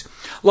Colossians.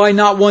 Lie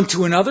not one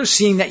to another,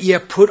 seeing that ye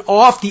have put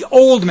off the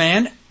old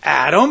man,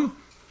 Adam,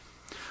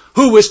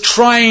 who was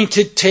trying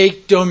to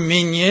take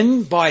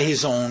dominion by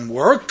his own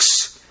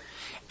works,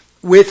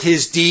 with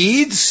his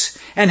deeds,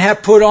 and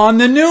have put on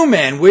the new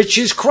man, which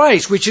is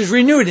Christ, which is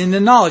renewed in the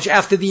knowledge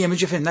after the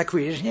image of him that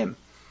created him.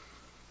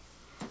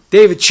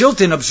 David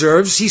Chilton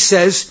observes, he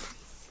says,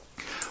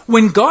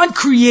 when God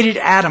created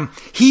Adam,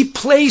 he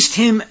placed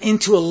him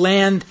into a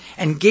land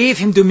and gave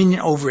him dominion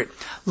over it.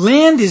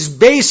 Land is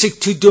basic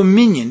to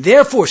dominion.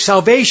 Therefore,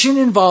 salvation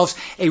involves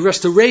a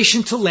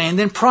restoration to land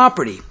and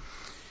property.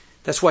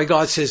 That's why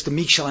God says the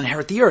meek shall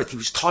inherit the earth. He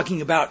was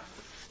talking about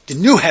the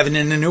new heaven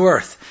and the new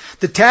earth.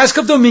 The task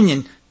of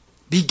dominion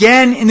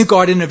began in the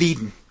Garden of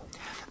Eden.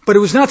 But it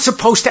was not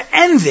supposed to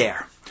end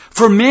there.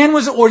 For man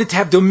was ordered to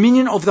have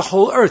dominion over the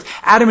whole earth.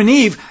 Adam and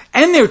Eve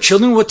and their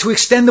children were to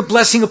extend the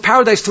blessing of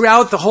paradise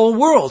throughout the whole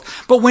world.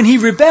 But when he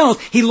rebelled,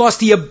 he lost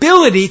the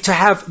ability to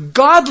have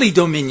godly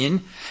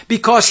dominion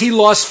because he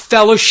lost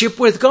fellowship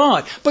with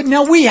God. But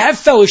now we have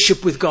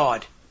fellowship with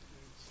God.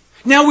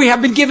 Now we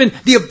have been given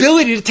the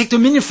ability to take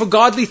dominion for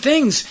godly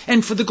things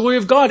and for the glory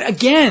of God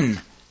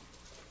again.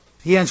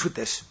 He ends with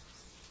this.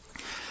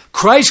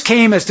 Christ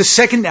came as the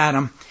second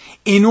Adam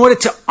in order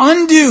to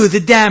undo the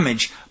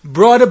damage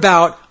brought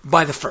about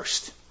by the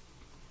first.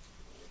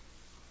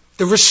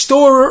 The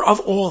restorer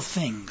of all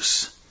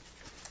things.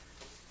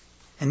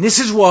 And this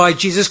is why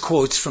Jesus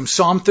quotes from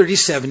Psalm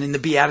 37 in the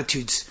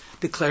Beatitudes,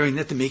 declaring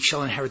that the meek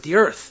shall inherit the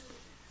earth.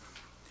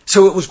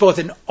 So it was both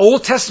an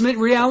Old Testament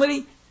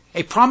reality,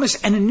 a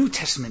promise, and a New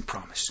Testament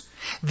promise.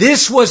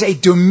 This was a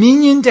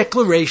dominion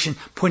declaration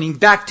pointing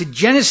back to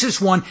Genesis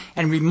 1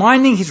 and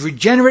reminding his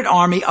regenerate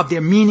army of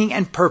their meaning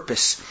and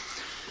purpose.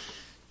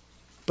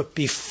 But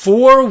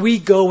before we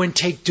go and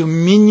take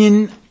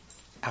dominion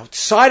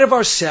outside of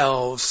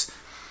ourselves,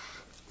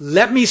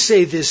 let me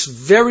say this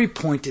very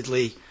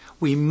pointedly.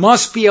 We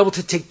must be able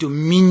to take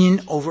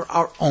dominion over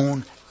our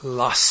own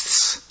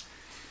lusts.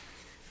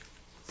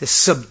 The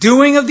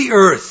subduing of the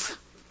earth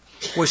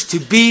was to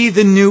be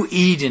the new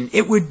Eden.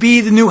 It would be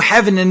the new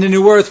heaven and the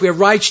new earth where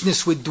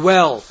righteousness would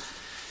dwell.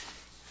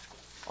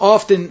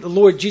 Often the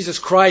Lord Jesus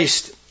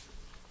Christ,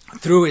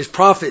 through his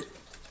prophet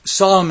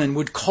Solomon,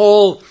 would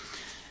call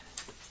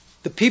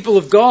the people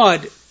of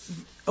God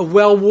a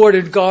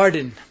well-watered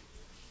garden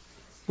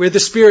where the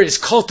Spirit is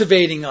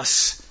cultivating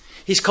us.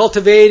 He's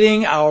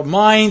cultivating our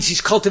minds.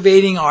 He's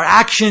cultivating our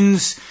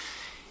actions.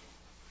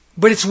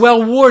 But it's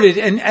well-watered,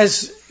 and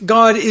as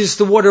God is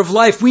the water of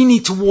life, we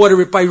need to water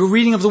it by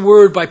reading of the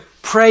Word, by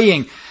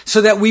praying,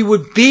 so that we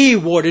would be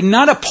watered,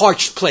 not a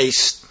parched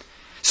place,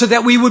 so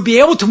that we would be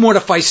able to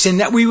mortify sin,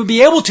 that we would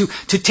be able to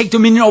take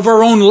dominion over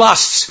our own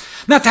lusts,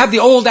 not to have the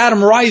old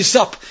Adam rise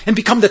up and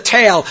become the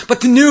tail,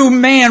 but the new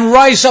man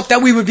rise up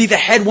that we would be the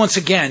head once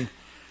again.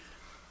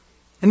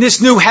 And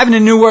this new heaven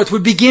and new earth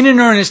would begin in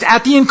earnest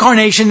at the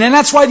incarnation, and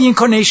that's why the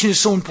incarnation is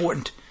so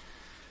important.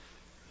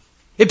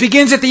 It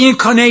begins at the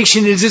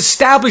incarnation. It is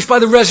established by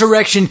the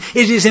resurrection.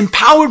 It is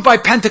empowered by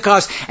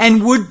Pentecost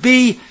and would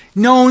be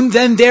known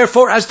then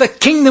therefore as the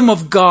kingdom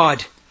of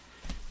God.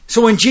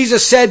 So when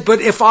Jesus said,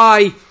 but if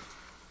I,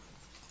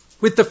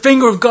 with the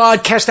finger of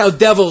God, cast out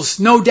devils,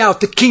 no doubt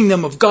the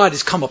kingdom of God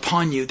has come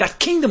upon you. That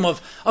kingdom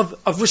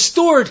of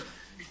restored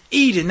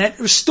Eden, that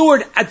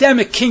restored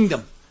Adamic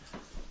kingdom.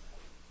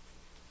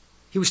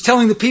 He was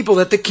telling the people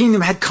that the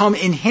kingdom had come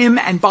in him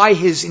and by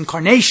his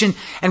incarnation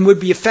and would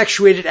be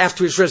effectuated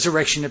after his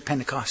resurrection at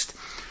Pentecost.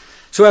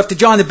 So after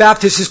John the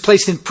Baptist is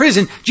placed in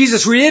prison,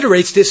 Jesus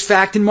reiterates this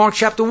fact in Mark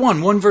chapter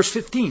 1 verse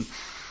 15.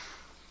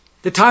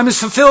 The time is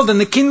fulfilled and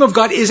the kingdom of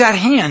God is at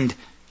hand.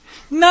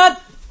 Not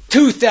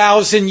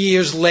 2,000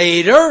 years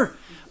later,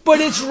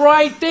 but it's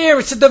right there.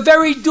 It's at the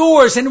very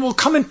doors and it will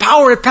come in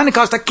power at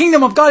Pentecost. The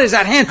kingdom of God is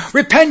at hand.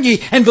 Repent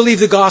ye and believe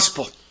the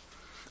gospel.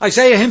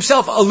 Isaiah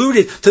himself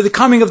alluded to the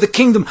coming of the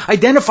kingdom,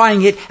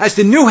 identifying it as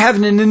the new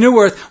heaven and the new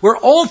earth, where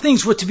all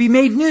things were to be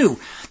made new.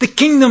 The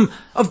kingdom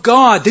of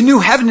God, the new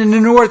heaven and the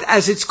new earth,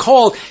 as it's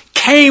called,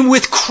 came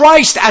with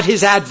Christ at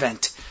his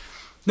advent.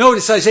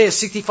 Notice Isaiah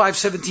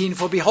 65:17,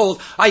 for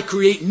behold, I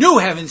create new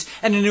heavens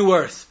and a new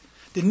earth.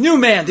 The new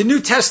man, the New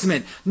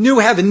Testament, new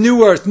heaven,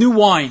 new earth, new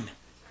wine.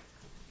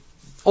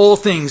 All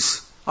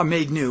things are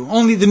made new.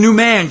 Only the new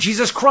man,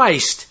 Jesus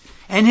Christ,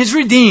 and his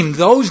redeemed,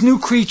 those new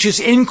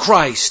creatures in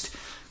Christ,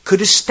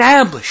 could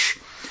establish,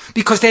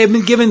 because they have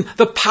been given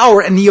the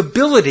power and the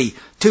ability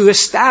to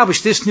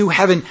establish this new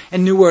heaven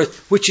and new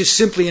earth, which is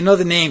simply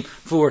another name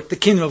for the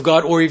kingdom of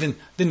God or even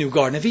the new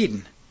Garden of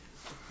Eden.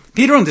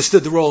 Peter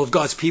understood the role of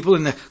God's people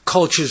in the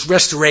culture's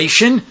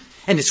restoration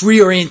and its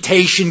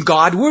reorientation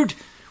Godward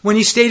when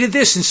he stated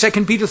this in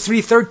 2 Peter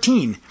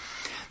 3:13.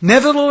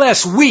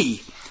 Nevertheless,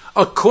 we,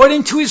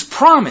 according to his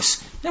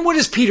promise, and what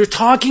is Peter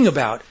talking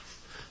about?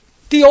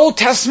 The Old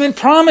Testament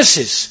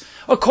promises.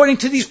 According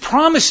to these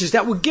promises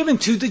that were given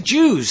to the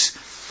Jews.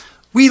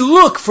 We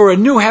look for a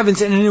new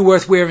heavens and a new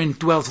earth wherein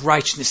dwells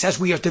righteousness. As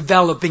we are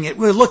developing it,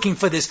 we're looking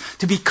for this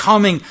to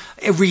becoming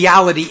a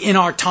reality in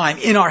our time,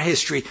 in our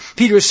history.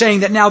 Peter is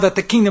saying that now that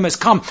the kingdom has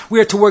come, we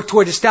are to work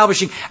toward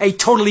establishing a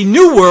totally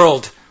new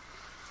world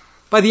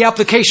by the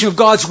application of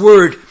God's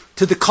word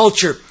to the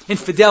culture in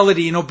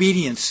fidelity and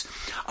obedience.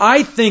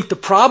 I think the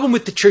problem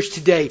with the church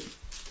today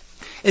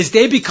is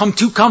they become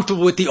too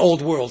comfortable with the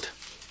old world.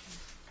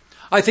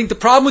 I think the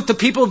problem with the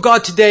people of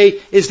God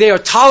today is they are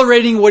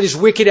tolerating what is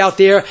wicked out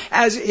there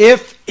as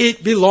if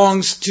it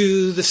belongs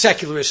to the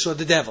secularists or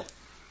the devil.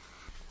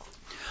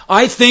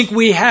 I think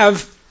we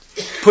have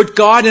put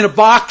God in a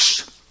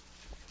box.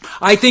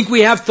 I think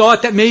we have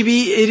thought that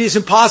maybe it is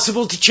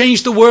impossible to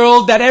change the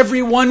world, that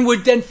everyone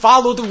would then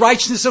follow the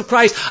righteousness of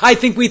Christ. I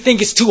think we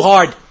think it's too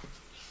hard.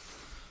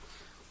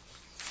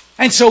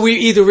 And so we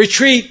either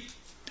retreat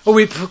or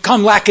we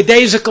become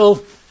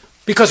lackadaisical,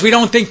 because we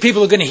don't think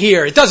people are going to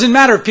hear. It doesn't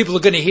matter if people are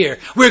going to hear.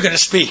 We're going to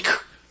speak.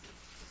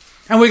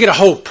 And we're going to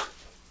hope.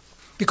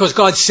 Because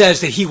God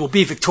says that He will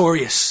be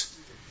victorious.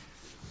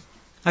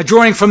 Now,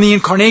 drawing from the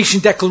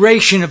incarnation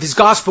declaration of His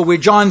gospel, where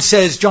John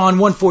says, John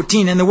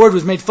 1:14, and the Word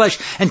was made flesh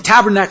and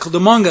tabernacled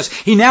among us,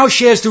 He now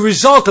shares the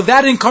result of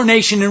that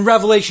incarnation in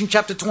Revelation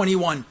chapter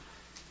 21.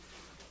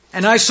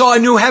 And I saw a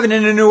new heaven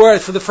and a new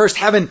earth, for the first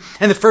heaven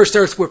and the first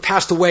earth were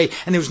passed away,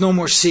 and there was no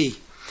more sea.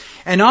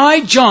 And I,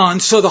 John,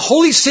 saw the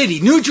holy city,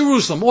 New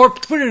Jerusalem, or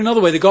to put it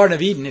another way, the Garden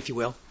of Eden, if you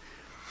will,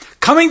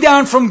 coming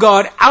down from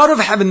God out of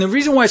heaven. The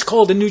reason why it's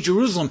called the New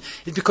Jerusalem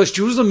is because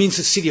Jerusalem means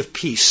the city of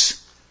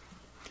peace.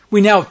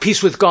 We now have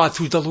peace with God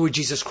through the Lord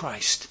Jesus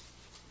Christ.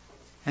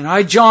 And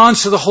I, John,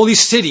 saw the holy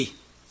city.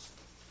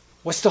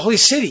 What's the holy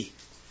city?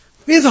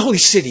 We're the holy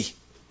city.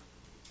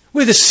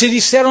 We're the city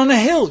set on a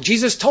hill.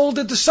 Jesus told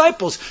the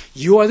disciples,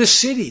 you are the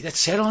city that's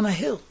set on a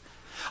hill.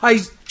 I,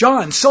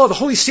 John, saw the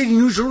holy city,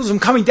 New Jerusalem,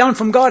 coming down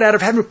from God out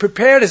of heaven,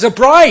 prepared as a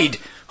bride.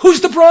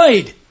 Who's the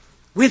bride?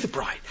 We're the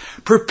bride.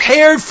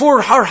 Prepared for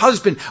her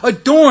husband,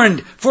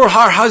 adorned for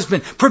her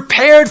husband,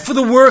 prepared for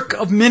the work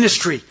of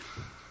ministry.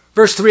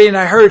 Verse 3, and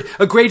I heard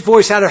a great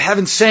voice out of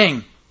heaven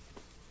saying,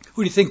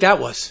 who do you think that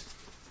was?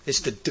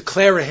 It's the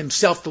declarer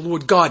himself, the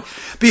Lord God.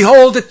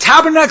 Behold, the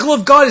tabernacle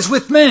of God is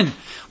with men.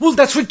 Well,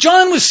 that's what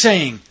John was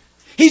saying.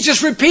 He's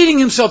just repeating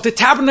himself. The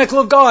tabernacle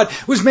of God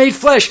was made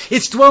flesh.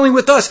 It's dwelling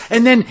with us.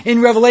 And then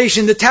in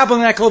Revelation, the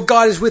tabernacle of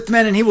God is with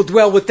men, and He will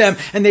dwell with them,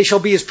 and they shall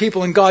be His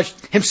people, and God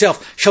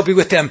Himself shall be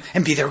with them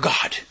and be their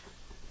God.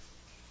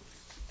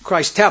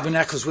 Christ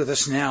tabernacles with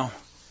us now.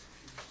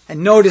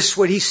 And notice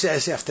what He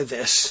says after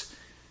this.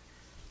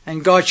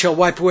 And God shall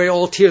wipe away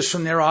all tears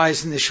from their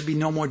eyes, and there shall be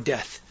no more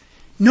death.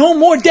 No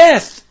more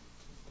death!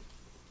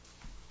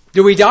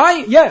 Do we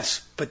die?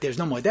 Yes, but there's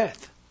no more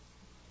death.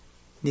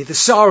 Neither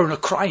sorrow nor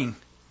crying.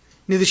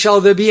 Neither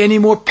shall there be any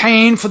more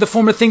pain, for the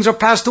former things are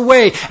passed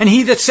away. And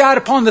He that sat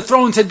upon the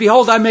throne said,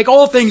 behold, I make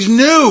all things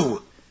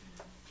new.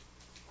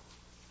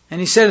 And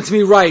He said unto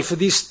me, write, for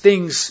these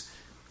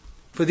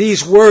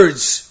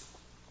words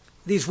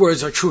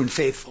are true and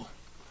faithful.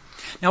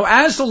 Now,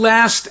 as the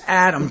last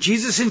Adam,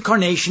 Jesus'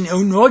 incarnation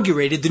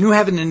inaugurated the new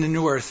heaven and the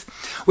new earth,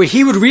 where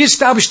He would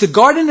reestablish the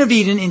Garden of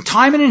Eden in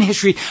time and in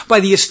history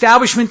by the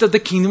establishment of the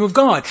kingdom of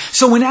God.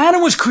 So when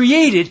Adam was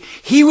created,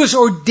 he was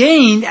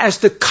ordained as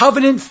the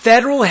covenant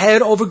federal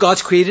head over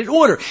God's created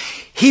order.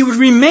 He would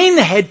remain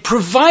the head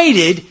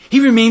provided he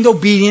remained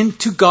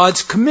obedient to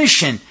God's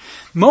commission.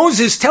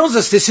 Moses tells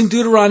us this in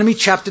Deuteronomy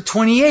chapter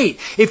 28.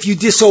 If you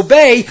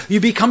disobey, you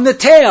become the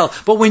tail.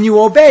 But when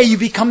you obey, you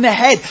become the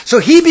head. So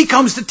he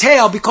becomes the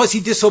tail because he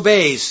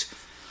disobeys.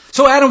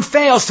 So Adam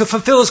fails to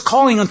fulfill his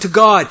calling unto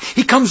God.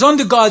 He comes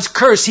under God's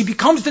curse. He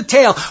becomes the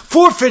tail,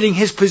 forfeiting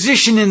his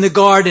position in the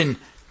garden.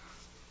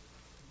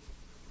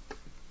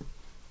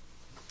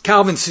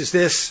 Calvin says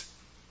this,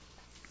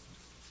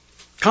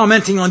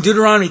 commenting on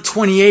Deuteronomy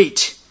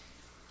 28.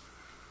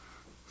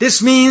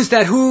 This means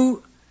that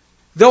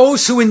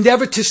those who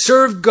endeavor to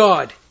serve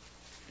God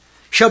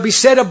shall be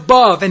set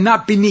above and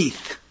not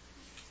beneath.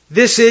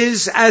 This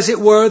is, as it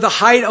were, the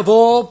height of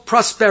all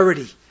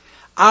prosperity.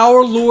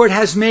 Our Lord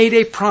has made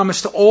a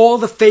promise to all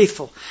the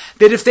faithful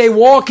that if they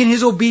walk in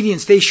His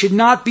obedience, they should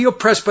not be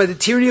oppressed by the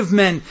tyranny of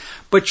men,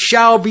 but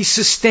shall be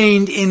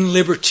sustained in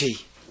liberty.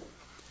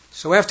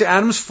 So after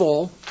Adam's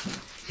fall,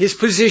 his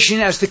position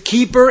as the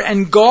keeper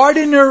and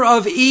gardener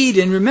of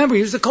Eden, remember,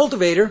 he was the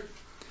cultivator,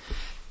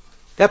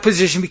 that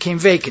position became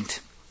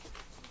vacant.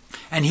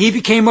 And he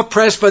became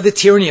oppressed by the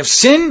tyranny of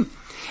sin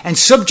and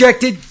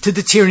subjected to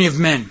the tyranny of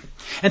men.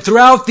 And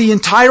throughout the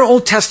entire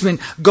Old Testament,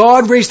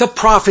 God raised up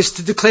prophets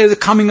to declare the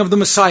coming of the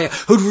Messiah,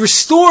 who would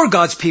restore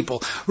God's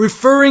people,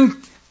 referring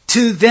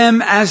to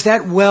them as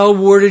that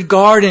well-worded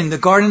garden, the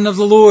garden of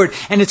the Lord,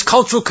 and its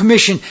cultural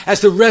commission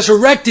as the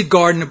resurrected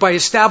garden by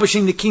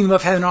establishing the kingdom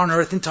of heaven on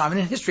earth in time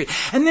and in history.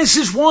 And this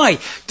is why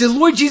the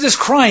Lord Jesus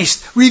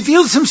Christ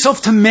reveals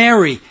Himself to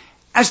Mary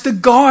as the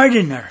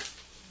gardener.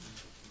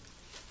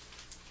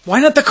 Why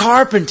not the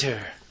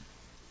carpenter?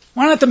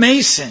 Why not the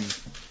mason?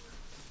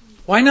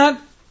 Why not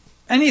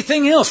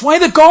anything else? Why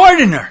the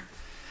gardener?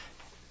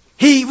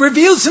 He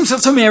reveals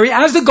himself to Mary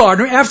as the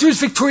gardener after his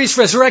victorious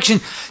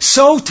resurrection,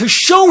 so to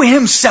show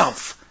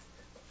himself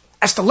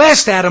as the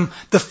last Adam,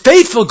 the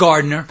faithful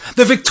gardener,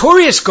 the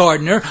victorious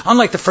gardener,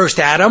 unlike the first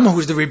Adam, who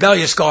was the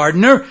rebellious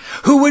gardener,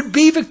 who would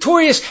be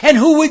victorious and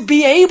who would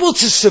be able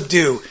to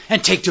subdue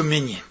and take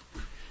dominion.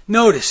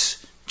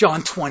 Notice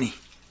John 20.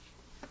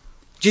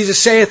 Jesus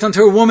saith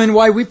unto her, Woman,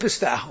 why weepest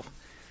thou?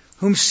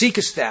 Whom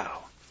seekest thou?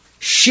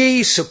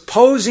 She,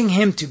 supposing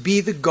him to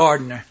be the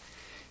gardener,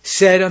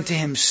 said unto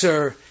him,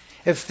 Sir,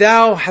 if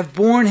thou have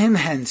borne him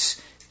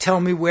hence, tell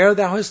me where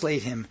thou hast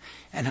laid him,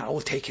 and I will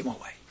take him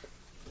away.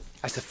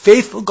 As the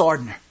faithful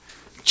gardener,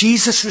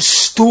 Jesus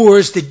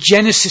restores the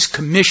Genesis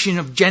commission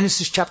of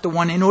Genesis chapter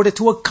 1 in order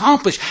to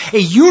accomplish a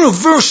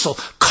universal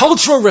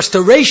cultural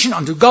restoration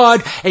under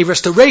God, a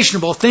restoration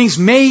of all things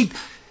made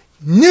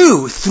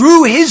new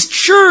through his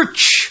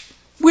church.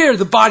 We're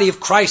the body of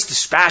Christ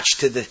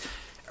dispatched to the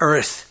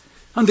earth.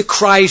 Under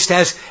Christ,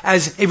 as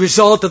a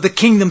result of the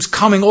kingdom's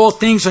coming, all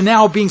things are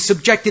now being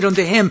subjected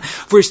unto him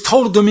for his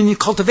total dominion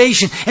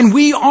cultivation, and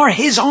we are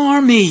his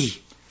army.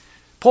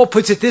 Paul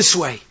puts it this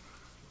way,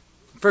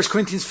 1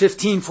 Corinthians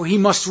 15, For he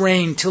must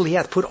reign till he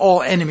hath put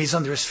all enemies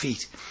under his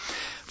feet.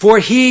 For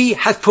he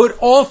hath put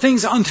all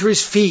things under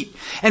his feet,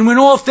 and when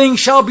all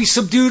things shall be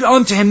subdued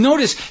unto him,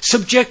 notice,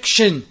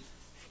 subjection.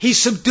 He's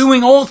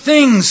subduing all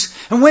things,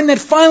 and when that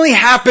finally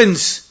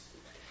happens,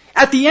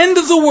 at the end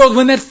of the world,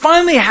 when that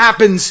finally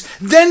happens,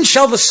 then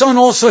shall the Son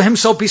also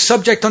himself be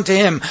subject unto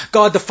him,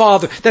 God the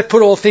Father, that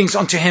put all things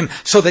unto him,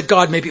 so that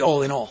God may be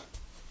all in all.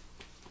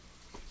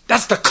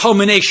 That's the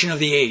culmination of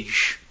the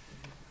age.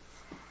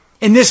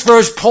 In this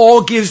verse,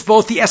 Paul gives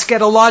both the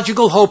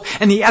eschatological hope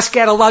and the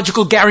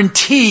eschatological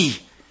guarantee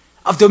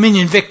of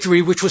dominion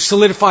victory, which was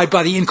solidified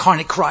by the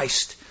incarnate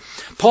Christ.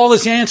 Paul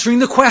is answering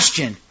the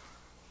question,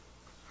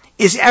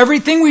 is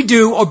everything we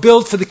do or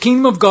build for the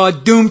kingdom of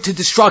God doomed to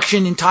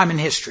destruction in time and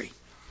history?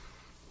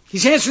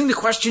 He's answering the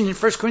question in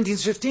 1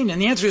 Corinthians 15,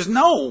 and the answer is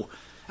no,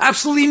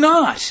 absolutely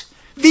not.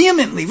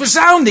 Vehemently,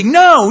 resounding,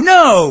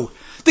 no.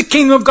 The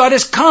kingdom of God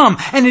has come,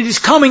 and it is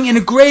coming in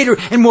a greater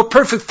and more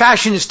perfect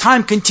fashion as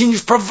time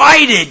continues,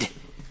 provided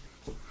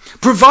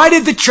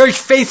the church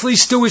faithfully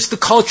stewards the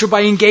culture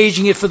by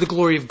engaging it for the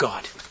glory of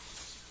God.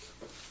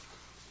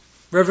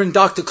 Reverend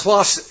Dr.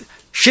 Klaus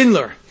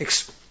Schindler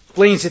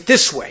explains it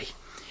this way.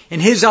 In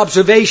his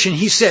observation,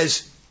 he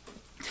says,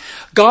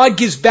 God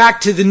gives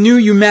back to the new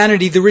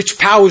humanity the rich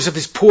powers of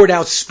his poured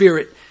out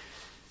spirit,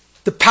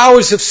 the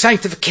powers of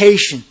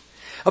sanctification,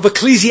 of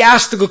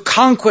ecclesiastical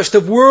conquest,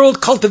 of world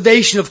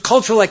cultivation, of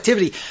cultural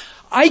activity.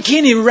 I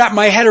can't even wrap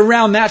my head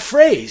around that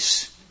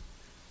phrase.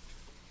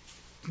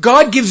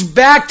 God gives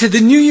back to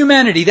the new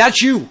humanity.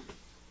 That's you.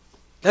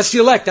 That's the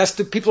elect. That's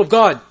the people of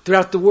God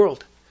throughout the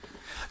world.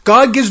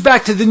 God gives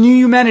back to the new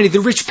humanity the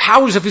rich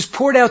powers of his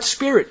poured out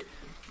spirit.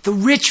 The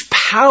rich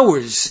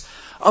powers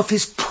of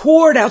his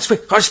poured out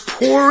spirit. God's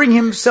pouring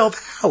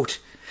himself out.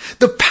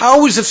 The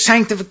powers of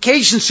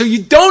sanctification so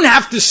you don't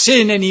have to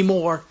sin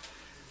anymore.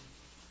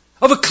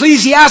 Of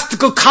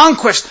ecclesiastical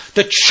conquest.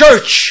 The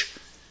church,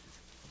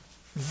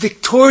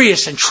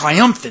 victorious and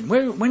triumphant.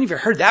 When have you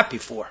heard that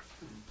before?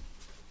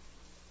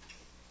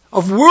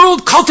 Of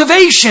world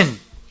cultivation.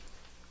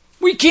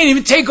 We can't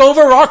even take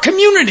over our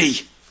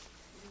community.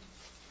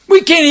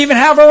 We can't even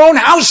have our own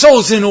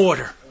households in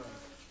order.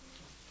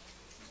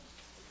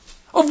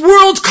 Of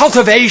world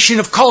cultivation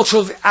of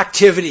cultural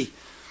activity.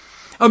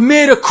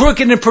 Amid a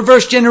crooked and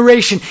perverse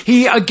generation,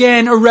 he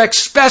again erects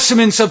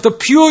specimens of the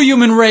pure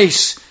human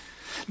race.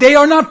 They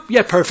are not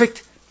yet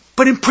perfect,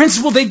 but in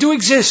principle they do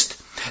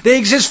exist. They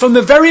exist from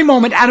the very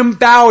moment Adam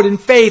bowed in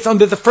faith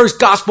under the first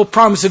gospel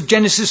promise of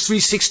Genesis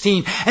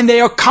 3:16. And they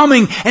are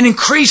coming and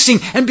increasing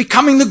and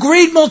becoming the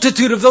great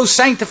multitude of those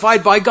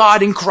sanctified by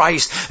God in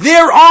Christ.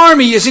 Their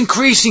army is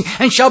increasing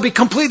and shall be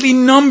completely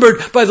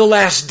numbered by the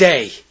last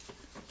day.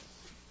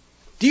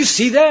 Do you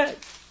see that?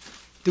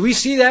 Do we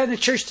see that in the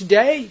church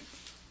today?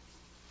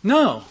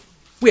 No.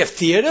 We have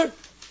theater.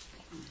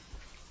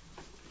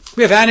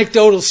 We have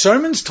anecdotal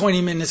sermons,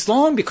 20 minutes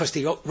long, because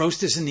the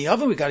roast is in the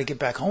oven. We've got to get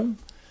back home.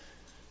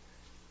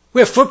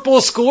 We have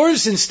football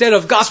scores instead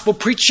of gospel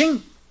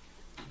preaching.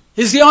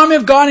 Is the army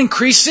of God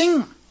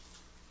increasing?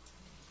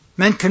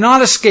 Men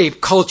cannot escape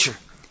culture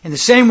in the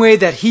same way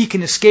that he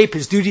can escape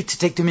his duty to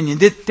take dominion.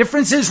 The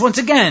difference is, once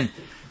again,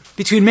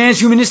 between man's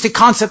humanistic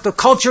concept of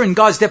culture and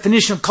God's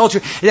definition of culture,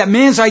 is that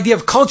man's idea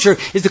of culture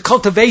is the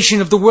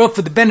cultivation of the world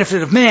for the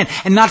benefit of man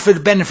and not for the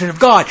benefit of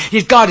God.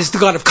 Yet God is the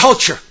God of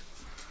culture.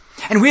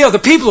 And we are the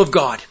people of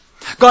God.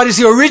 God is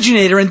the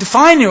originator and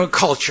definer of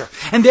culture.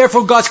 And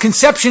therefore God's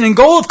conception and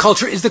goal of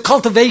culture is the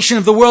cultivation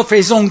of the world for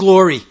his own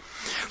glory.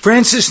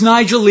 Francis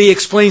Nigel Lee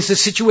explains the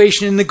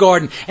situation in the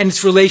garden and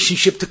its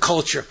relationship to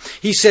culture.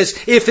 He says,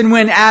 if and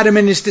when Adam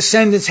and his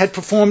descendants had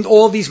performed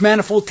all these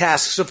manifold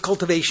tasks of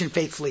cultivation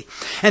faithfully,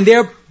 and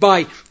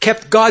thereby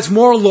kept God's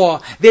moral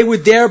law, they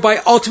would thereby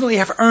ultimately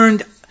have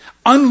earned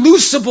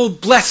unloosable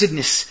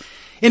blessedness.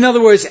 In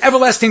other words,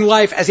 everlasting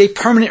life as a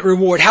permanent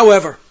reward.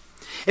 However,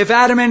 if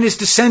Adam and his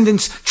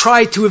descendants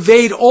tried to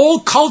evade all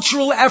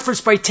cultural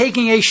efforts by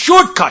taking a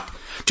shortcut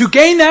to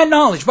gain that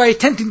knowledge by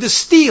attempting to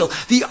steal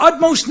the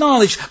utmost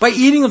knowledge by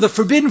eating of the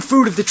forbidden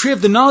fruit of the tree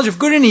of the knowledge of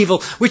good and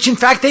evil, which in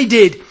fact they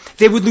did,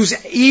 they would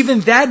lose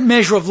even that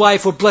measure of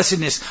life or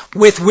blessedness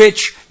with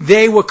which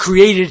they were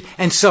created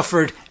and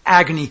suffered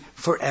agony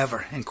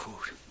forever. End quote.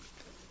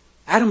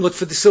 Adam looked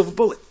for the silver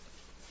bullet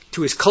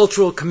to his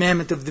cultural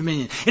commandment of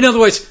dominion. In other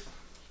words,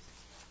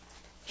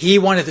 he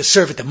wanted to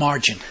serve at the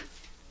margin.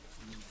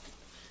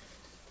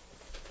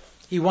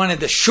 He wanted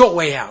the short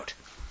way out.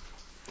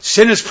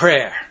 Sinner's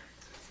prayer.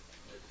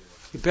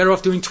 You're better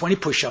off doing 20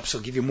 push-ups.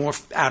 I'll give you more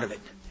out of it.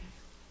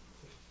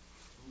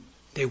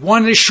 They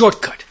wanted a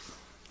shortcut.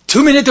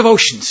 2-minute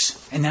devotions.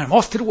 And then I'm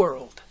off to the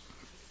world.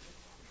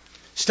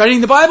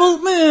 Studying the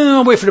Bible?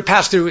 I'll wait for the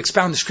pastor to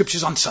expound the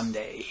scriptures on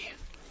Sunday.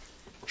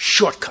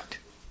 Shortcut.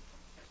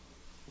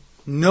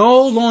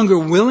 No longer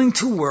willing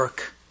to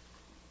work.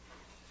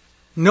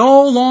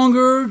 No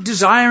longer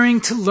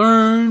desiring to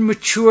learn,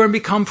 mature, and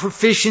become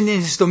proficient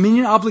in his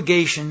dominion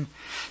obligation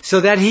so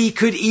that he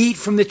could eat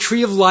from the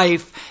tree of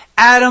life,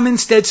 Adam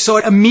instead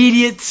sought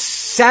immediate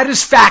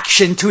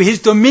satisfaction to his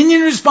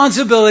dominion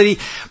responsibility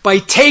by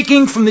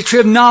taking from the tree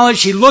of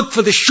knowledge. He looked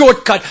for the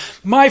shortcut.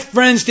 My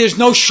friends, there's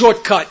no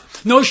shortcut.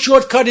 No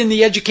shortcut in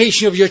the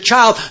education of your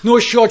child, no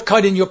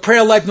shortcut in your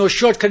prayer life, no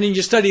shortcut in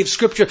your study of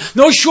Scripture,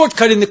 no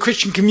shortcut in the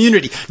Christian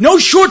community. No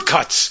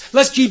shortcuts,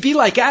 lest ye be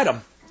like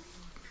Adam.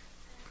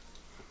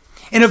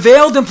 In a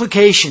veiled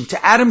implication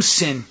to Adam's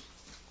sin,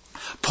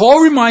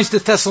 Paul reminds the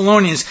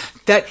Thessalonians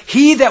that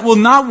he that will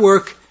not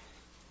work,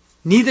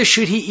 neither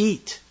should he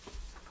eat.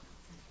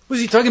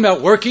 Was he talking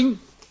about working?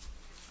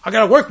 I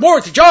got to work more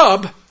at the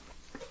job.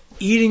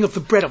 Eating of the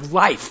bread of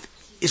life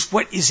is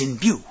what is in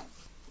view.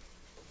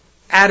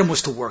 Adam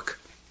was to work.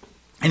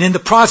 And in the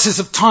process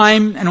of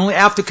time, and only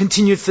after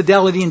continued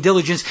fidelity and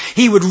diligence,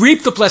 he would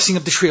reap the blessing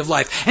of the tree of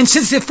life. And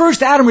since the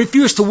first Adam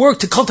refused to work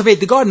to cultivate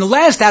the garden, the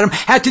last Adam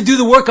had to do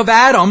the work of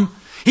Adam.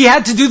 He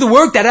had to do the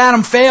work that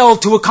Adam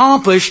failed to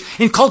accomplish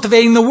in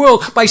cultivating the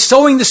world by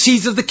sowing the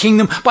seeds of the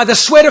kingdom by the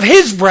sweat of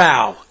his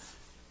brow.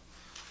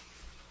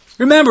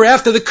 Remember,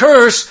 after the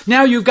curse,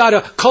 now you've got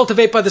to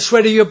cultivate by the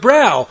sweat of your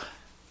brow.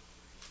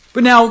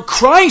 But now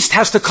Christ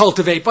has to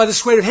cultivate by the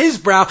sweat of his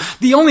brow.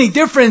 The only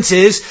difference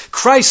is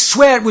Christ's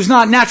sweat was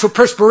not natural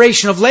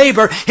perspiration of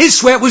labor. His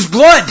sweat was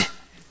blood.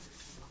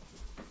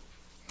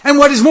 And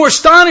what is more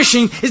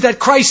astonishing is that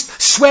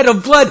Christ's sweat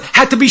of blood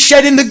had to be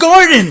shed in the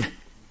garden.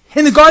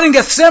 In the Garden of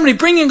Gethsemane,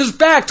 bringing us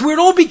back to where it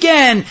all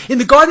began, in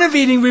the Garden of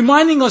Eden,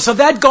 reminding us of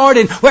that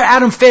garden where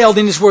Adam failed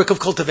in his work of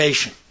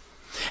cultivation.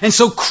 And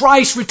so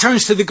Christ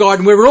returns to the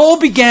garden where it all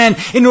began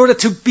in order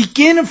to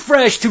begin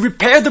afresh to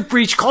repair the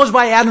breach caused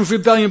by Adam's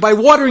rebellion by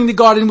watering the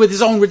garden with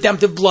his own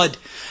redemptive blood.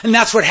 And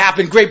that's what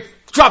happened. Great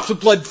drops of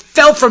blood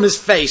fell from his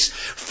face,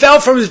 fell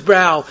from his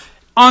brow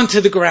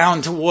onto the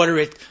ground to water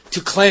it,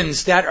 to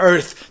cleanse that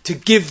earth, to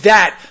give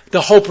that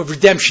the hope of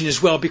redemption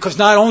as well. Because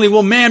not only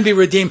will man be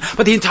redeemed,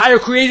 but the entire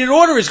created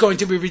order is going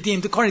to be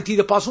redeemed according to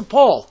the Apostle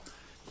Paul.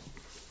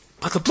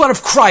 But the blood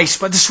of Christ,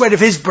 by the sweat of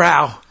his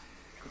brow.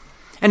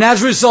 And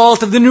as a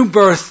result of the new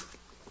birth,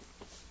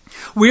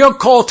 we are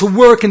called to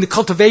work in the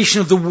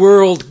cultivation of the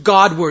world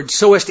Godward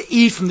so as to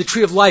eat from the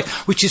tree of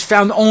life which is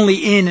found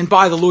only in and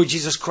by the Lord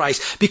Jesus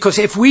Christ. Because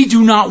if we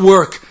do not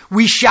work,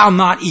 we shall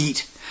not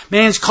eat.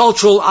 Man's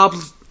cultural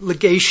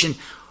obligation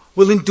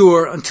will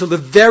endure until the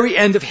very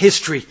end of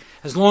history,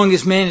 as long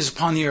as man is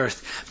upon the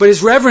earth. But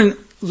as Reverend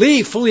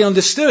Lee fully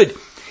understood,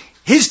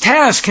 his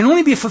task can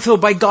only be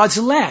fulfilled by God's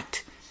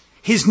elect,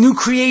 his new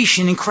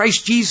creation in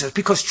Christ Jesus,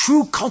 because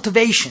true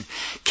cultivation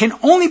can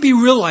only be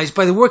realized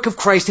by the work of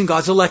Christ in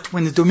God's elect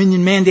when the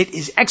dominion mandate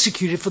is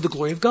executed for the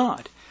glory of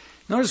God.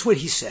 Notice what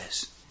he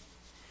says.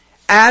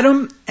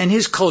 Adam and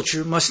his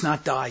culture must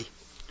not die,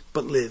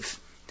 but live.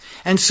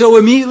 And so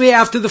immediately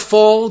after the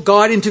fall,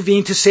 God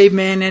intervened to save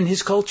man and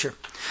his culture.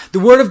 The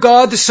Word of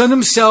God, the Son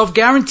himself,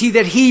 guaranteed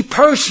that he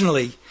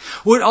personally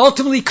would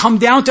ultimately come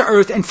down to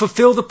earth and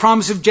fulfill the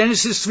promise of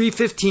Genesis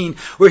 3:15,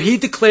 where he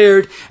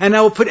declared, "And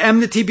I will put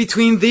enmity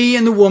between thee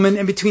and the woman,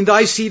 and between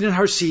thy seed and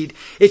her seed.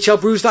 It shall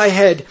bruise thy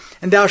head,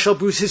 and thou shalt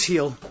bruise his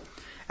heel."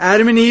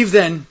 Adam and Eve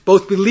then,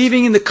 both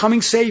believing in the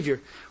coming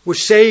Savior, were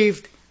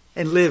saved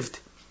and lived,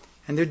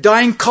 and their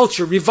dying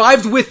culture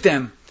revived with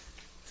them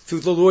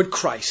through the Lord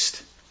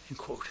Christ. End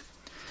quote.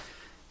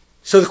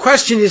 So the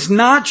question is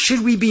not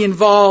should we be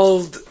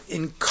involved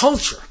in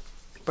culture,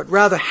 but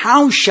rather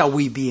how shall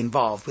we be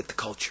involved with the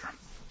culture?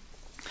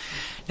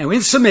 Now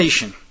in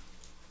summation,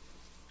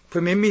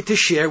 permit me to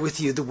share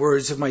with you the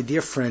words of my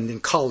dear friend and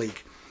colleague,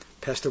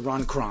 Pastor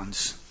Ron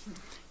Kranz.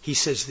 He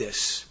says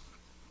this: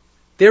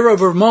 there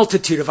are a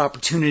multitude of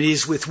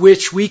opportunities with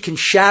which we can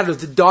shatter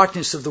the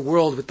darkness of the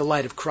world with the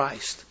light of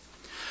Christ.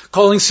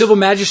 Calling civil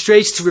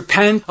magistrates to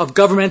repent of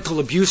governmental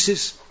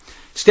abuses,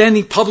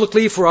 standing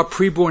publicly for our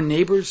preborn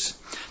neighbors,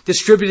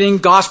 distributing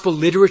gospel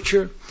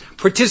literature,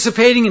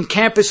 participating in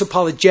campus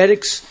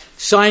apologetics,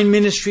 sign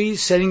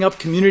ministries, setting up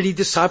community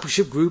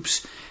discipleship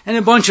groups, and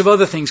a bunch of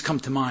other things come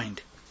to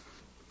mind.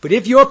 But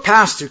if your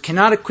pastor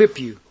cannot equip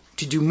you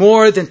to do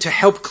more than to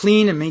help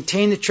clean and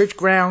maintain the church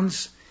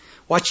grounds,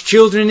 watch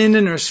children in the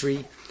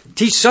nursery,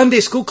 teach Sunday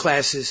school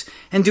classes,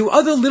 and do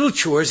other little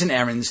chores and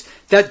errands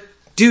that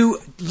do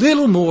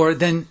little more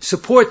than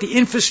support the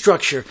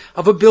infrastructure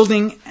of a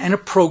building and a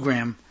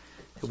program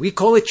that we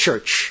call a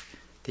church,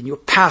 then your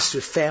pastor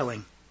is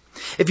failing.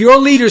 If your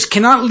leaders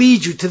cannot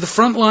lead you to the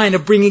front line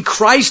of bringing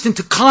Christ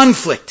into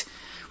conflict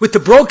with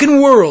the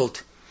broken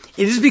world,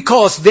 it is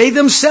because they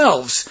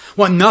themselves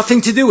want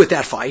nothing to do with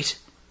that fight.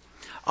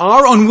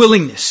 Our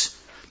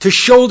unwillingness to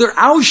shoulder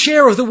our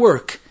share of the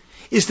work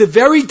is the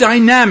very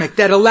dynamic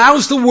that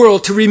allows the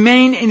world to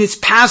remain in its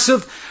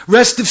passive,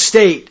 restive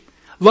state,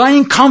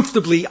 lying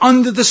comfortably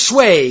under the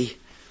sway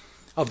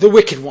of the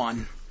wicked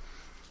one.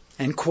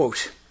 End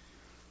quote.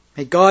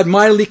 May God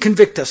mightily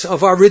convict us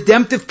of our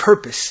redemptive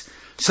purpose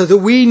so that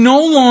we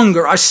no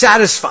longer are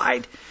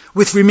satisfied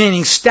with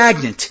remaining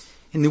stagnant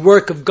in the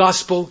work of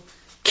gospel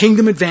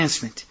kingdom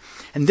advancement.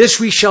 And this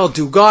we shall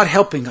do, God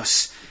helping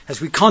us, as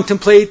we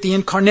contemplate the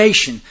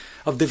incarnation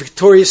of the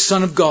victorious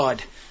Son of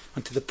God,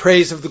 unto the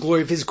praise of the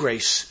glory of His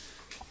grace.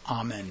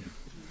 Amen.